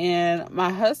 And my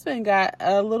husband got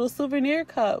a little souvenir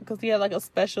cup because he had like a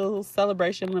special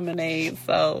celebration lemonade.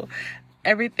 So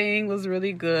everything was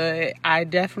really good. I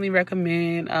definitely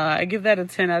recommend. I give that a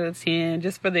 10 out of 10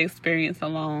 just for the experience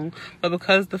alone. But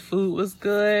because the food was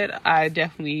good, I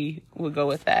definitely would go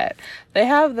with that. They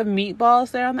have the meatballs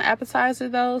there on the appetizer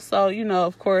though. So, you know,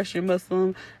 of course, you're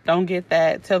Muslim. Don't get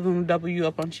that. Tell them to double you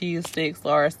up on cheese sticks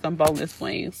or some boneless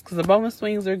wings. Because the boneless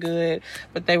wings are good,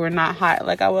 but they were not hot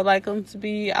like I would like them to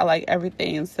be. I like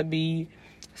everything to be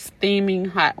steaming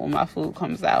hot when my food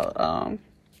comes out.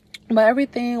 But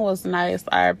everything was nice.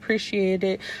 I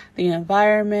appreciated the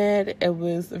environment. It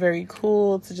was very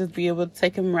cool to just be able to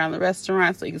take him around the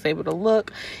restaurant so he was able to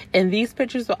look. And these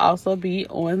pictures will also be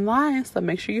online, so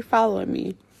make sure you're following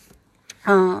me.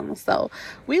 So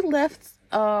we left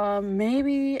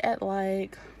maybe at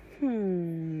like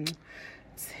 10.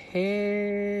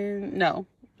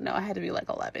 No, it had to be like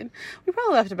 11. We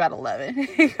probably left about 11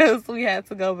 because we had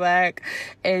to go back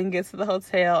and get to the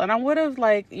hotel. And I would have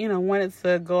wanted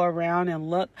to go around and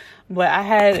look, but I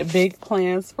had big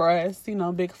plans for us,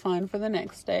 big fun for the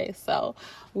next day. So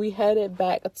we headed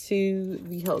back to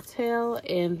the hotel.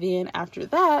 And then after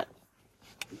that,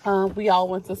 we all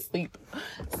went to sleep.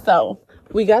 So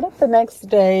we got up the next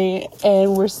day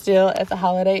and we're still at the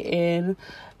Holiday Inn.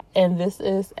 And this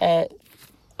is at,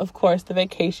 of course, the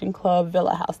Vacation Club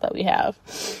Villa House that we have.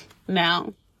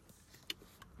 Now,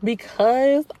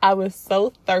 because I was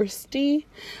so thirsty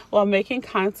while making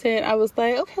content, I was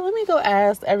like, okay, let me go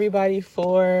ask everybody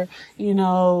for,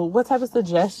 what type of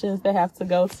suggestions they have to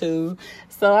go to.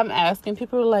 So I'm asking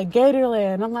people like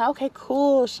Gatorland. I'm like, okay,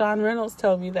 cool. Sean Reynolds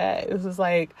told me that. This is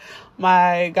like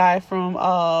my guy from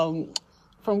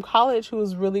college who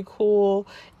was really cool,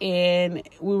 and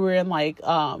we were in like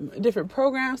different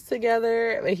programs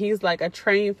together. He's like a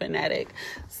train fanatic,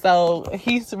 so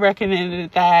he's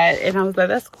recommended that, and I was like,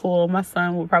 that's cool. My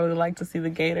son would probably like to see the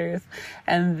Gators.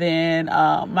 And then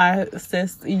my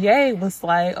sis Ye was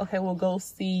like, okay, we'll go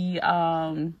see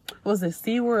was it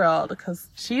SeaWorld, because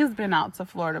she's been out to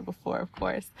Florida before, of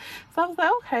course. So I was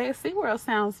like, okay, SeaWorld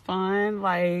sounds fun.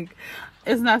 Like,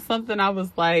 it's not something I was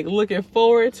like looking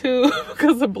forward to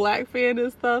because of Black fan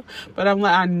and stuff, but I'm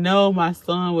like, I know my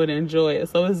son would enjoy it.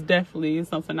 So it's definitely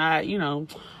something I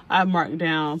marked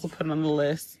down to put on the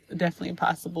list. Definitely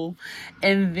possible.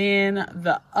 And then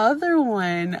the other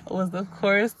one was, of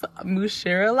course,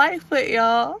 Mushira Lightfoot,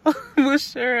 y'all.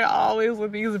 Mushira always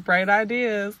with these bright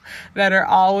ideas that are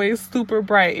always super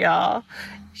bright, y'all.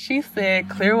 She said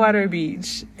Clearwater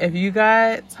Beach. If you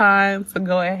got time to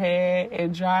go ahead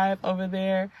and drive over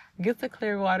there, get to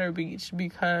Clearwater Beach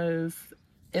because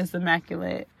it's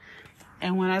immaculate.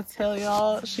 And when I tell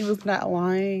y'all, she was not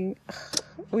lying.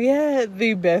 We had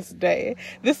the best day.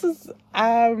 This is,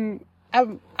 I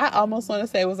almost want to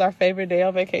say it was our favorite day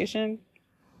on vacation.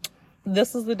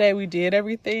 This was the day we did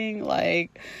everything.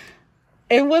 Like,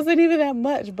 it wasn't even that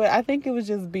much, but I think it was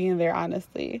just being there,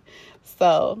 honestly.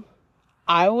 So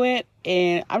I went,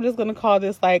 and I'm just going to call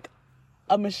this like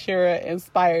a Mushira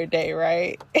inspired day,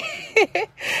 right?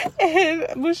 And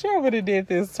Mushira would have did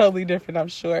this totally different, I'm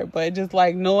sure. But just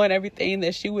like knowing everything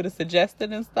that she would have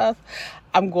suggested and stuff,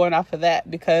 I'm going off of that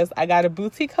because I got a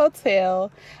boutique hotel.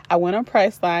 I went on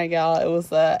Priceline, y'all. It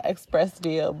was a express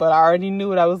deal, but I already knew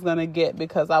what I was going to get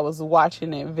because I was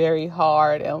watching it very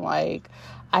hard, and like,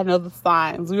 I know the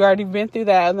signs. We already been through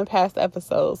that in the past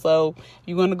episode. So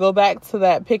you want to go back to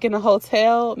that picking a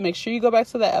hotel, make sure you go back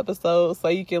to that episode so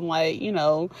you can, like, you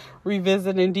know,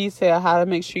 revisit in detail how to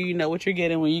make sure you know what you're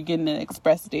getting when you're getting an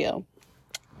express deal.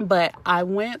 But I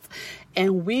went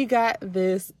and we got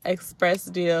this express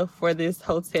deal for this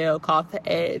hotel called The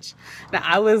Edge. Now,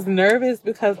 I was nervous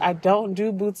because I don't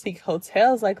do boutique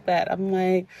hotels like that. I'm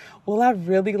like, will I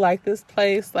really like this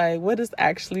place? Like, what is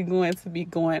actually going to be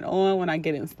going on when I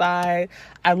get inside?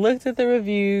 I looked at the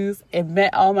reviews. It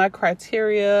met all my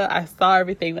criteria. I saw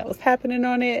everything that was happening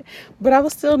on it. But I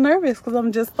was still nervous because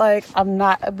I'm just like, I'm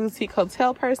not a boutique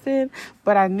hotel person.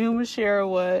 But I knew Mashira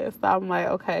was. So I'm like,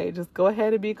 okay, just go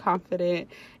ahead and be confident.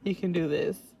 You can do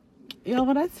this. You know,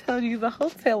 when I tell you, the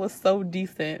hotel was so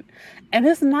decent. And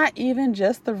it's not even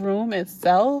just the room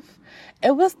itself.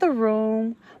 It was the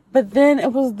room, but then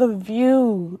it was the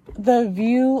view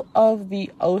of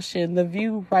the ocean, the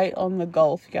view right on the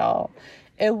Gulf, y'all.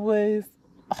 It was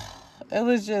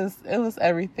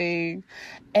everything.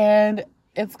 And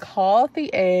it's called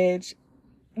The Edge.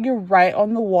 You're right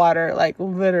on the water, like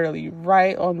literally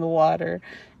right on the water.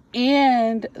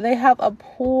 And they have a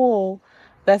pool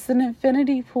that's an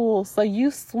infinity pool. So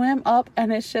you swim up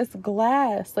and it's just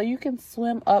glass. So you can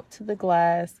swim up to the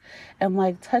glass and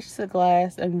like touch the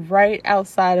glass. And right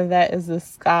outside of that is the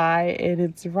sky. And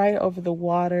it's right over the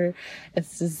water.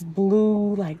 It's this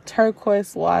blue, like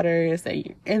turquoise waters. And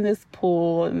you're in this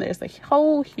pool. And there's a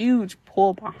whole huge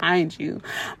pool behind you.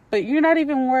 But you're not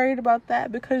even worried about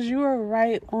that because you are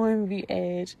right on the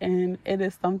edge. And it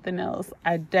is something else.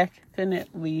 I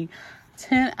definitely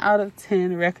 10 out of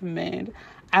 10 recommend.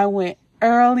 I went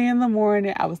early in the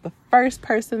morning. I was the first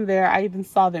person there. I even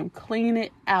saw them clean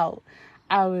it out.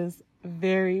 I was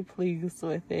very pleased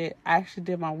with it. I actually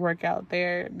did my workout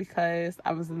there because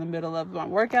I was in the middle of my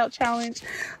workout challenge,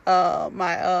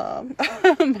 my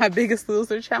Biggest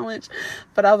Loser challenge.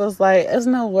 But I was like, there's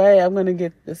no way I'm going to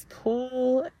get this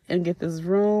pool and get this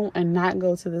room and not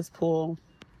go to this pool.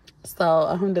 So,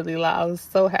 alhamdulillah, I was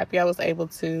so happy I was able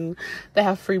to. They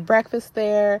have free breakfast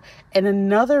there. And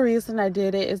another reason I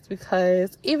did it is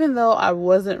because even though I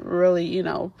wasn't really, you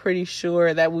know, pretty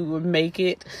sure that we would make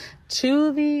it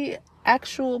to the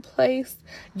actual place,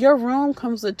 your room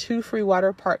comes with 2 free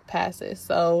water park passes.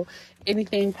 So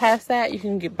anything past that you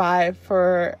can buy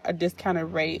for a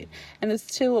discounted rate, and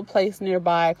it's to a place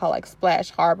nearby called like Splash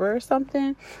Harbor or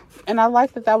something. And I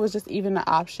like that was just even an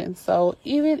option. So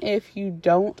even if you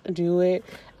don't do it,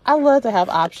 I love to have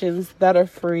options that are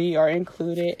free or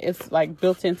included. It's like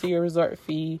built into your resort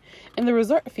fee, and the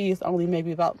resort fee is only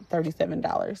maybe about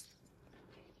 $37.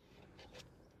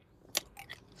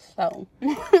 So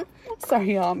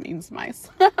sorry y'all, means mice.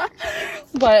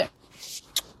 But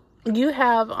you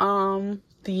have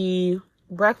the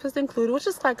breakfast included, which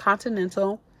is like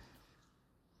continental,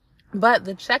 but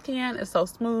the check-in is so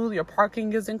smooth. Your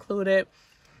parking is included.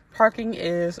 Parking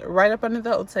is right up under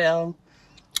the hotel,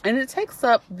 and it takes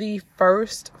up the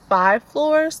first 5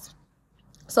 floors.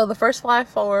 So the first 5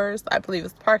 floors, I believe,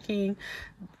 is parking,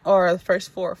 or the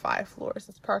first 4 or 5 floors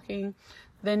is parking.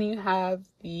 Then you have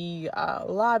the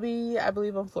lobby, I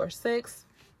believe, on floor 6.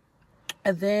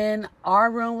 And then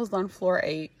our room was on floor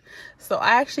 8. So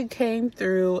I actually came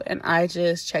through and I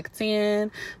just checked in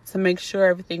to make sure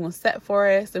everything was set for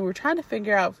us. And we're trying to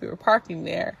figure out if we were parking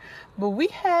there. But we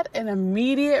had an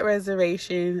immediate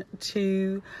reservation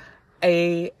to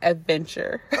a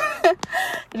adventure.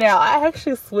 Now, I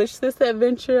actually switched this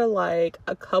adventure like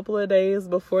a couple of days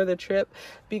before the trip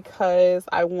because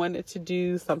I wanted to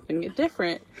do something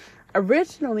different.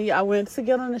 Originally, I went to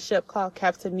get on a ship called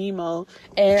Captain Nemo,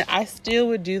 and I still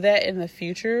would do that in the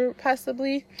future,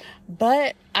 possibly.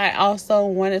 But I also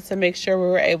wanted to make sure we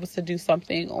were able to do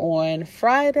something on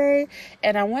Friday,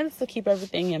 and I wanted to keep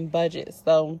everything in budget.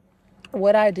 So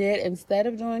what I did instead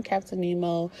of doing Captain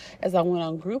Nemo is I went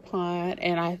on Groupon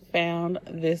and I found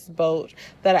this boat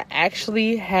that I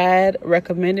actually had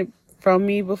recommended to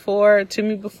me before,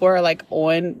 like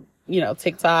on, you know,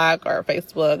 TikTok or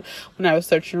Facebook when I was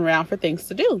searching around for things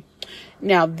to do.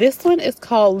 Now, this one is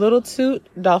called Little Toot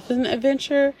Dolphin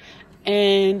Adventure.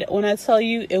 And when I tell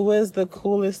you, it was the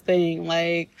coolest thing.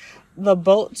 Like, the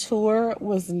boat tour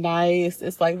was nice.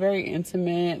 It's like very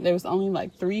intimate. There was only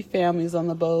like 3 families on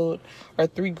the boat, or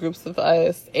 3 groups of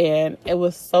us, and it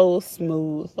was so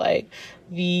smooth. Like,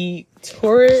 the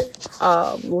tour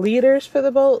leaders for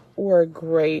the boat were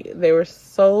great. They were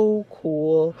so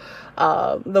cool.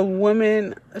 The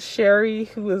woman, Sherry,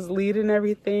 who was leading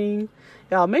everything,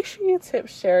 Y'all, make sure you tip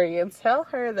Sherry and tell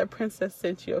her the princess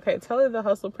sent you. Okay, tell her the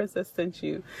hustle princess sent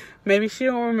you. Maybe she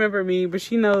don't remember me, but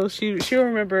she knows she'll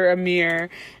remember Amir,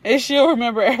 and she'll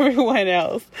remember everyone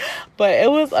else. But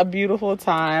it was a beautiful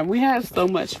time. We had so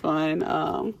much fun.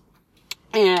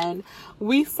 And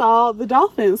we saw the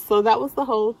dolphins. So that was the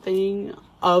whole thing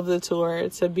of the tour,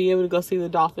 to be able to go see the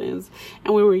dolphins.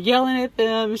 And we were yelling at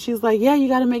them, and she's like, yeah, you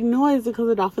got to make noise because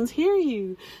the dolphins hear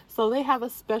you. So they have a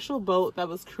special boat that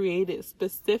was created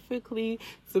specifically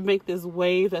to make this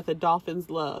wave that the dolphins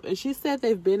love. And she said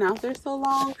they've been out there so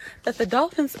long that the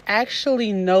dolphins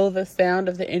actually know the sound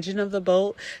of the engine of the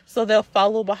boat, so they'll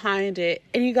follow behind it.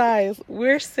 And you guys,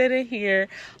 we're sitting here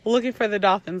looking for the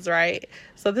dolphins, right?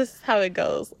 So this is how it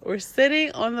goes. We're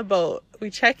sitting on the boat. We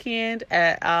check in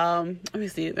at, let me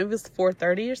see, maybe it was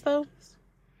 4:30 or so.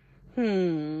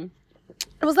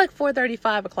 It was like 4:30,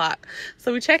 5 o'clock.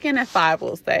 So we check in at 5,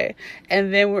 we'll say.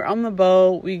 And then we're on the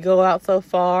boat. We go out so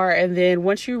far. And then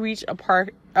once you reach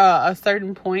a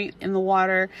certain point in the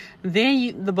water,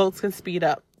 then the boats can speed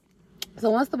up. So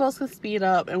once the boats can speed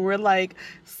up and we're like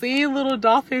seeing little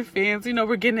dolphin fins, you know,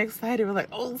 we're getting excited. We're like,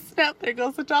 oh snap, there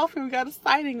goes the dolphin. We got a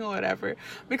sighting or whatever.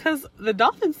 Because the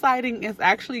dolphin sighting is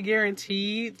actually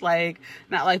guaranteed. Like,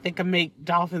 not like they can make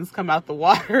dolphins come out the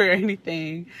water or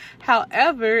anything.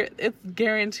 However, it's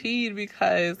guaranteed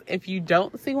because if you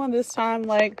don't see one this time,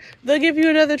 like, they'll give you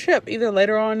another trip either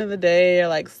later on in the day or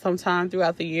like sometime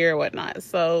throughout the year or whatnot.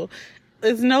 So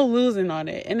there's no losing on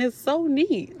it. And it's so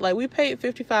neat. Like, we paid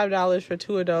 $55 for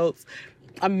 2 adults.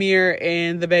 Amir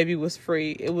and the baby was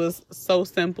free. It was so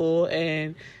simple,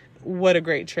 and what a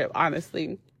great trip,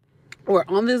 honestly. We're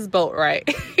on this boat, right?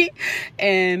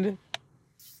 And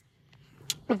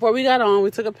before we got on,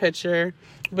 we took a picture.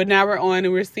 But now we're on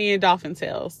and we're seeing dolphin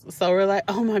tails. So we're like,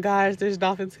 oh my gosh, there's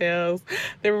dolphin tails.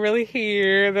 They're really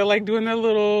here. They're like doing their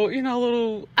little,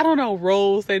 I don't know,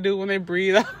 rolls they do when they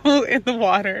breathe out in the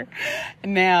water.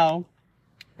 Now,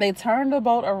 they turn the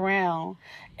boat around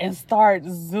and start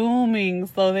zooming.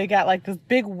 So they got like this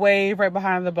big wave right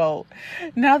behind the boat.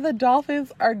 Now the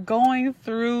dolphins are going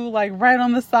through like right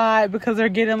on the side because they're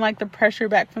getting like the pressure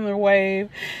back from the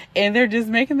wave, and they're just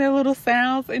making their little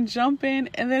sounds and jumping.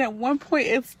 And then at one point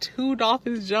it's 2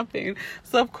 dolphins jumping.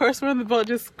 So of course we're on the boat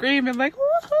just screaming like,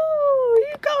 woohoo,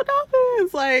 you go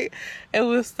dolphins. Like, it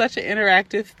was such an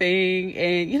interactive thing.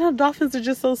 And dolphins are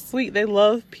just so sweet. They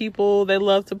love people. They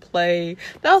love to play.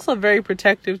 They're also very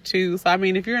protective too. So I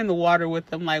mean, if you're in the water with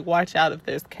them, like, watch out if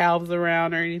there's calves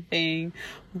around or anything.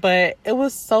 But it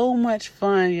was so much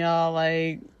fun, y'all.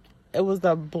 Like, it was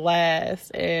a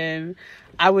blast, and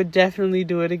I would definitely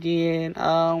do it again.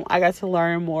 I got to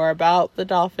learn more about the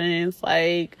dolphins.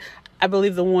 Like, I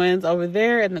believe the ones over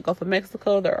there in the Gulf of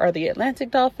Mexico, there are the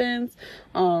Atlantic dolphins.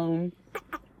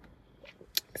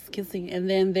 Excuse me. And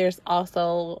then there's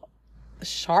also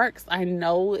sharks, I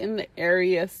know, in the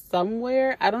area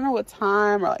somewhere. I don't know what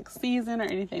time or like season or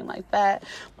anything like that,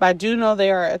 but I do know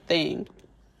they are a thing.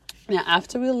 Now,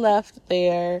 after we left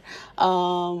there,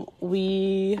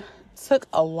 we took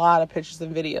a lot of pictures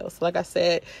and videos. So like I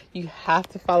said, you have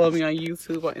to follow me on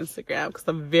YouTube or Instagram because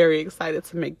I'm very excited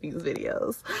to make these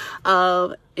videos.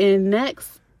 And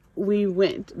next, we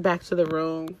went back to the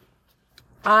room.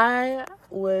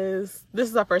 This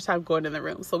is our first time going in the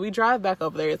room. So we drive back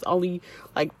over there. It's only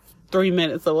like 3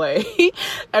 minutes away.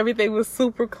 Everything was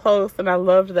super close, and I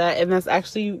loved that. And that's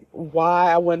actually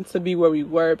why I wanted to be where we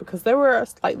were, because there were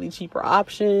slightly cheaper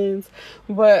options.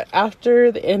 But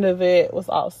after the end of it was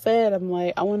all said, I'm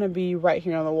like, I want to be right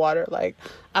here on the water. Like,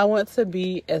 I want to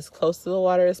be as close to the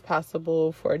water as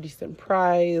possible for a decent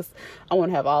price. I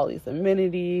want to have all these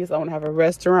amenities. I want to have a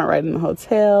restaurant right in the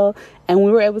hotel. And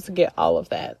we were able to get all of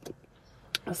that.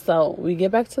 So we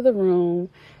get back to the room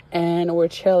and we're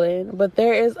chilling, but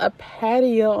there is a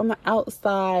patio on the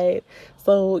outside.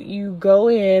 So you go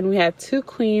in, we had 2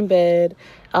 queen bed,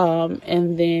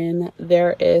 and then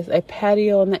there is a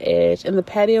patio on the edge, and the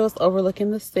patio is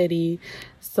overlooking the city.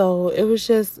 So it was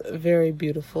just very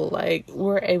beautiful. Like,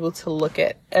 we're able to look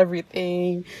at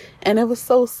everything, and it was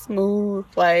so smooth.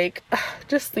 Like,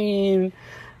 just seeing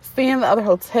the other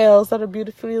hotels that are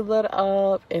beautifully lit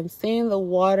up, and seeing the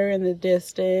water in the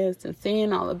distance, and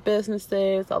seeing all the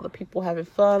businesses, all the people having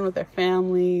fun with their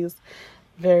families.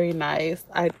 Very nice.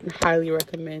 I highly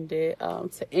recommend it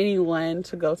to anyone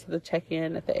to go to the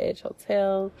check-in at the Edge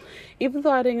Hotel. Even though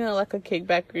I didn't get like a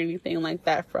kickback or anything like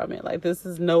that from it. Like, this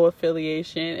is no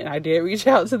affiliation, and I did reach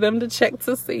out to them to check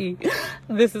to see.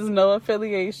 This is no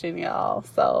affiliation, y'all.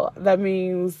 So that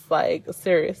means, like,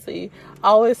 seriously,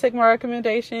 always take my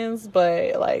recommendations,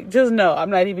 but like, just know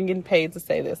I'm not even getting paid to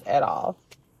say this at all.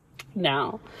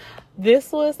 Now,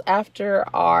 This was after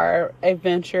our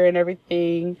adventure and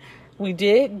everything. We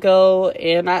did go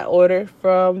and I ordered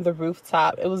from the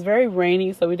rooftop. It was very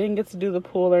rainy, so we didn't get to do the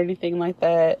pool or anything like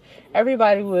that.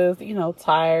 Everybody was,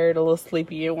 tired, a little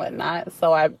sleepy and whatnot.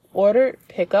 So I ordered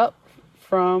pickup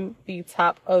from the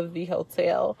top of the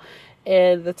hotel.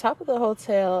 And the top of the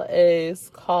hotel is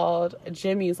called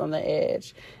Jimmy's on the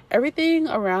Edge. Everything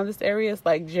around this area is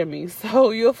like Jimmy's.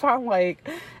 So you'll find like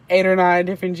 8 or 9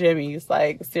 different Jimmy's,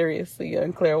 like seriously,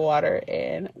 in Clearwater.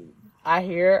 And I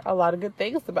hear a lot of good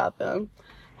things about them.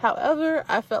 However,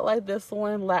 I felt like this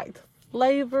one lacked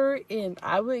flavor and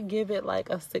I would give it like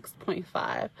a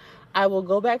 6.5. I will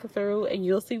go back through and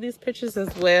you'll see these pictures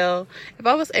as well. If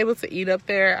I was able to eat up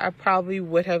there, I probably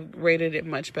would have rated it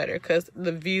much better because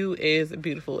the view is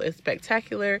beautiful. It's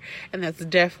spectacular. And that's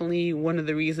definitely one of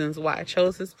the reasons why I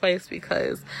chose this place,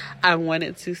 because I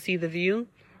wanted to see the view.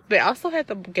 They also had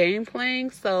the game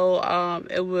playing, so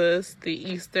it was the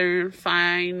Eastern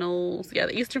Finals. Yeah,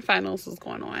 the Eastern Finals was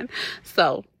going on.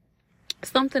 So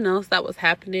something else that was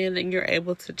happening and you're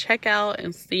able to check out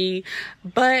and see.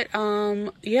 But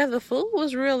yeah, the food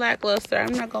was real lackluster.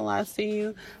 I'm not gonna lie to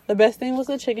you. The best thing was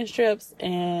the chicken strips,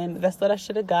 and that's what I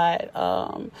should have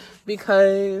got,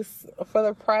 because for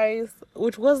the price,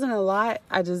 which wasn't a lot,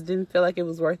 I just didn't feel like it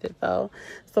was worth it though.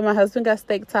 So my husband got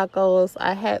steak tacos.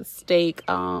 I had steak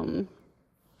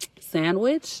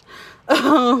sandwich.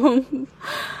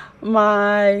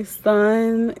 My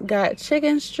son got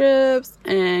chicken strips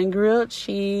and grilled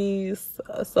cheese.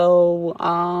 So,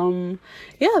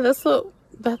 yeah, that's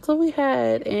what we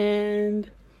had. And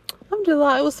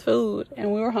alhamdulillah, it was food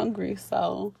and we were hungry.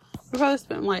 So we probably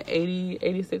spent like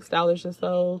 $86 or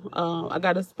so.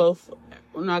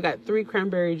 I got 3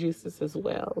 cranberry juices as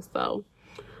well. So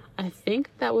I think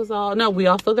that was all. No, we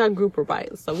also got grouper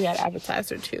bites. So we had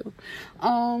appetizer too.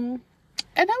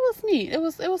 And that was neat. It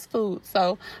was food.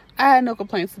 So I had no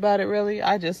complaints about it really.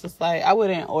 I just was like, I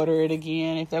wouldn't order it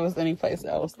again if there was any place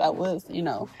else that was,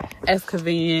 as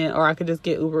convenient, or I could just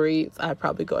get Uber Eats. I'd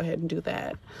probably go ahead and do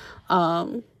that.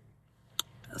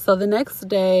 So the next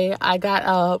day I got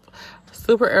up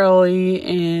super early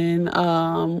and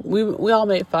we all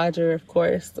made Fajr, of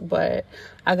course, but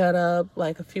I got up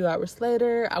like a few hours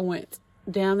later. I went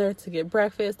down there to get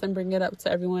breakfast and bring it up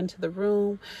to everyone to the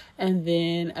room, and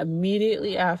then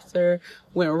immediately after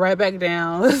went right back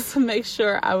down to make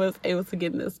sure I was able to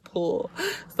get in this pool.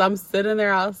 So I'm sitting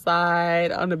there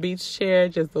outside on the beach chair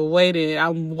just waiting.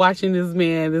 I'm watching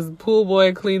this pool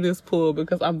boy clean this pool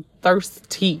because I'm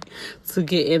thirsty to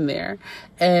get in there.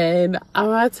 And I'm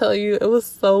gonna tell you, it was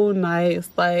so nice.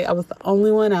 Like, I was the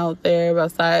only one out there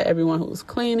beside everyone who was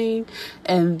cleaning,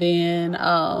 and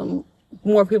then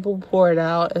more people poured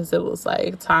out as it was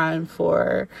like time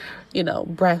for,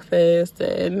 breakfast.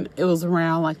 And it was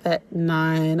around like that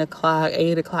 9 o'clock,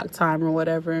 8 o'clock time or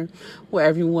whatever, where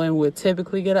everyone would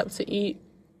typically get up to eat.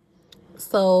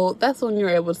 So that's when you're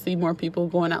able to see more people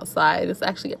going outside. It's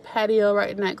actually a patio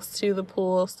right next to the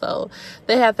pool. So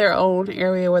they have their own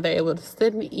area where they're able to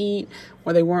sit and eat,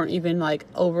 where they weren't even like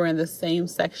over in the same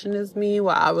section as me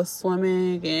while I was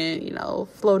swimming and,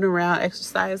 floating around,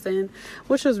 exercising,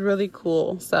 which was really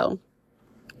cool. So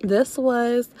this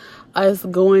was us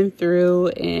going through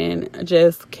and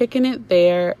just kicking it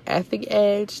there at the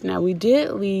edge. Now we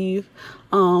did leave,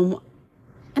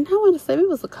 and I want to say it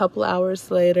was a couple hours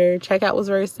later. Checkout was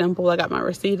very simple. I got my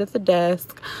receipt at the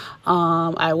desk.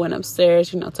 I went upstairs,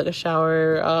 took a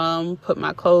shower, put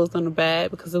my clothes on the bed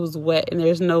because it was wet and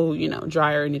there's no,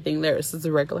 dryer or anything there. This is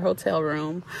a regular hotel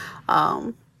room.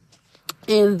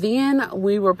 And then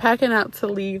we were packing up to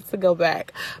leave to go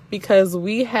back because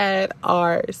we had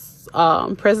our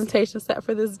presentation set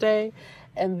for this day.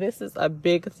 And this is a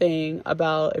big thing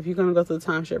about if you're going to go to the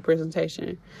timeshare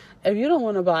presentation. If you don't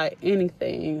want to buy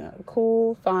anything,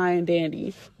 cool, fine,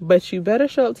 dandy, but you better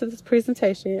show up to this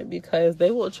presentation because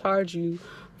they will charge you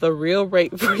the real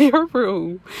rate for your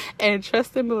room. And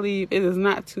trust and believe, it is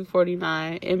not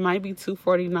 $249. It might be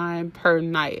 $249 per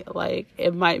night. Like,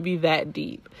 it might be that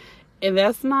deep. And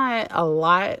that's not a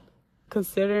lot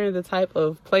considering the type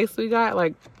of place we got.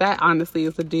 Like, that honestly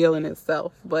is a deal in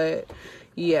itself. But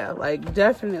yeah, like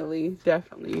definitely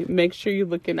make sure you're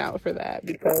looking out for that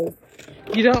because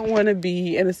you don't want to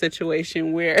be in a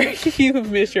situation where you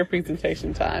miss your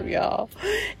presentation time, y'all.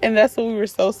 And that's what we were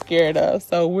so scared of.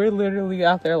 So we're literally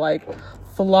out there like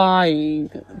flying,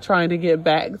 trying to get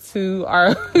back to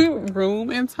our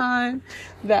room in time.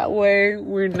 That way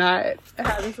we're not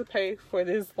having to pay for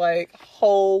this like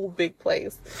whole big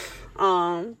place.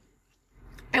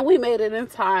 And we made it in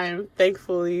time,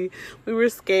 thankfully. We were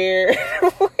scared.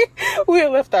 We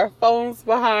had left our phones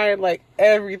behind. Like,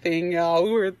 everything, y'all.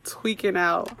 We were tweaking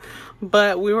out,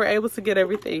 but we were able to get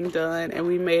everything done and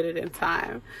we made it in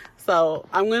time. So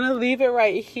I'm going to leave it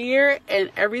right here, and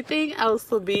everything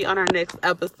else will be on our next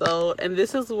episode. And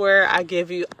this is where I give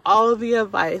you all of the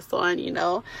advice on,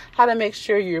 how to make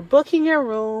sure you're booking your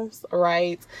rooms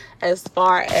right, as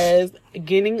far as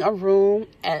getting a room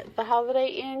at the Holiday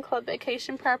Inn Club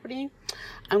Vacation property.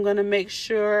 I'm going to make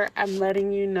sure I'm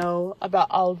letting you know about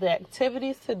all the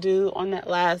activities to do on that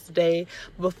last day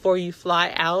before you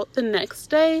fly out the next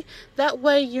day. That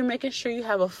way you're making sure you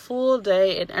have a full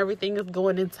day and everything is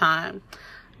going in time.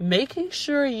 Making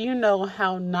sure you know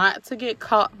how not to get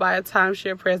caught by a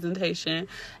timeshare presentation.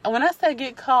 And when I say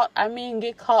get caught, I mean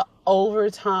get caught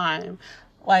overtime.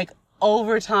 Like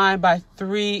overtime by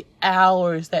 3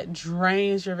 hours. That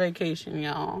drains your vacation,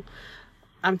 y'all.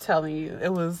 I'm telling you,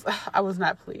 I was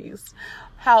not pleased.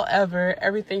 However,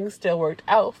 everything still worked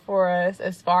out for us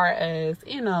as far as,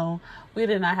 we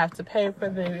did not have to pay for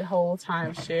the whole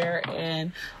timeshare,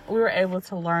 and we were able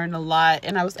to learn a lot,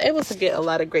 and I was able to get a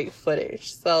lot of great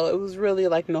footage. So it was really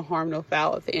like no harm, no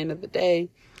foul at the end of the day.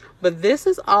 But this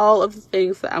is all of the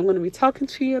things that I'm going to be talking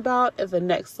to you about in the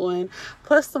next one,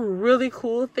 plus some really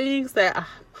cool things that I'm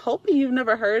hoping you've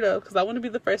never heard of, because I want to be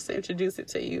the first to introduce it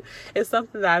to you. It's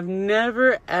something that I've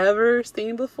never, ever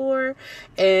seen before,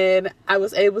 and I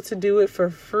was able to do it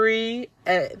for free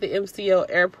at the MCO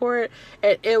airport,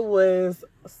 and it was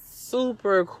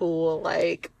super cool.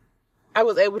 Like, I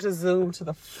was able to zoom to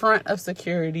the front of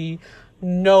security,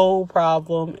 no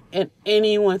problem, and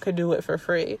anyone could do it for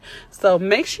free. So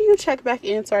make sure you check back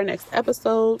into our next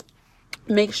episode.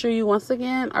 Make sure you once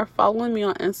again are following me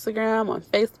on Instagram, on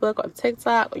Facebook, on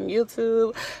TikTok, on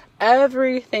YouTube.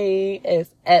 Everything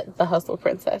is at The Hustle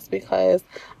Princess, because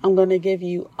I'm going to give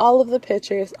you all of the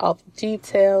pictures, all the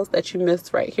details that you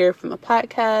missed right here from the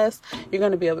podcast. You're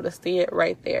going to be able to see it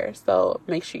right there. So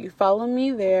make sure you follow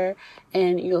me there,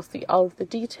 and you'll see all of the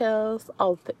details,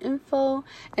 all of the info,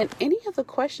 and any of the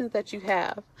questions that you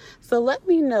have. So let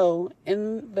me know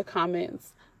in the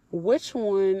comments, which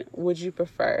one would you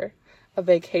prefer? A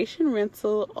vacation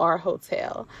rental or a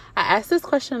hotel? I asked this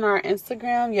question on our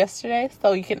Instagram yesterday,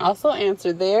 so you can also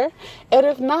answer there. And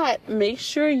if not, make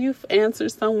sure you've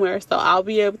answered somewhere, so I'll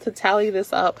be able to tally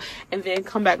this up and then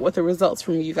come back with the results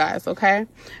from you guys, okay?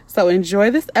 So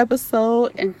enjoy this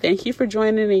episode, and thank you for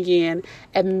joining again.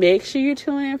 And make sure you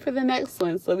tune in for the next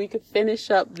one so we can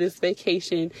finish up this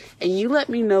vacation, and you let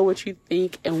me know what you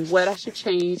think and what I should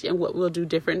change and what we'll do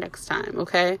different next time,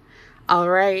 okay? All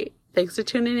right. Thanks for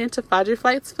tuning in to Fodger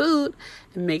Flights Food,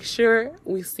 and make sure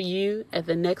we see you at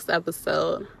the next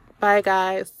episode. Bye,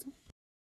 guys.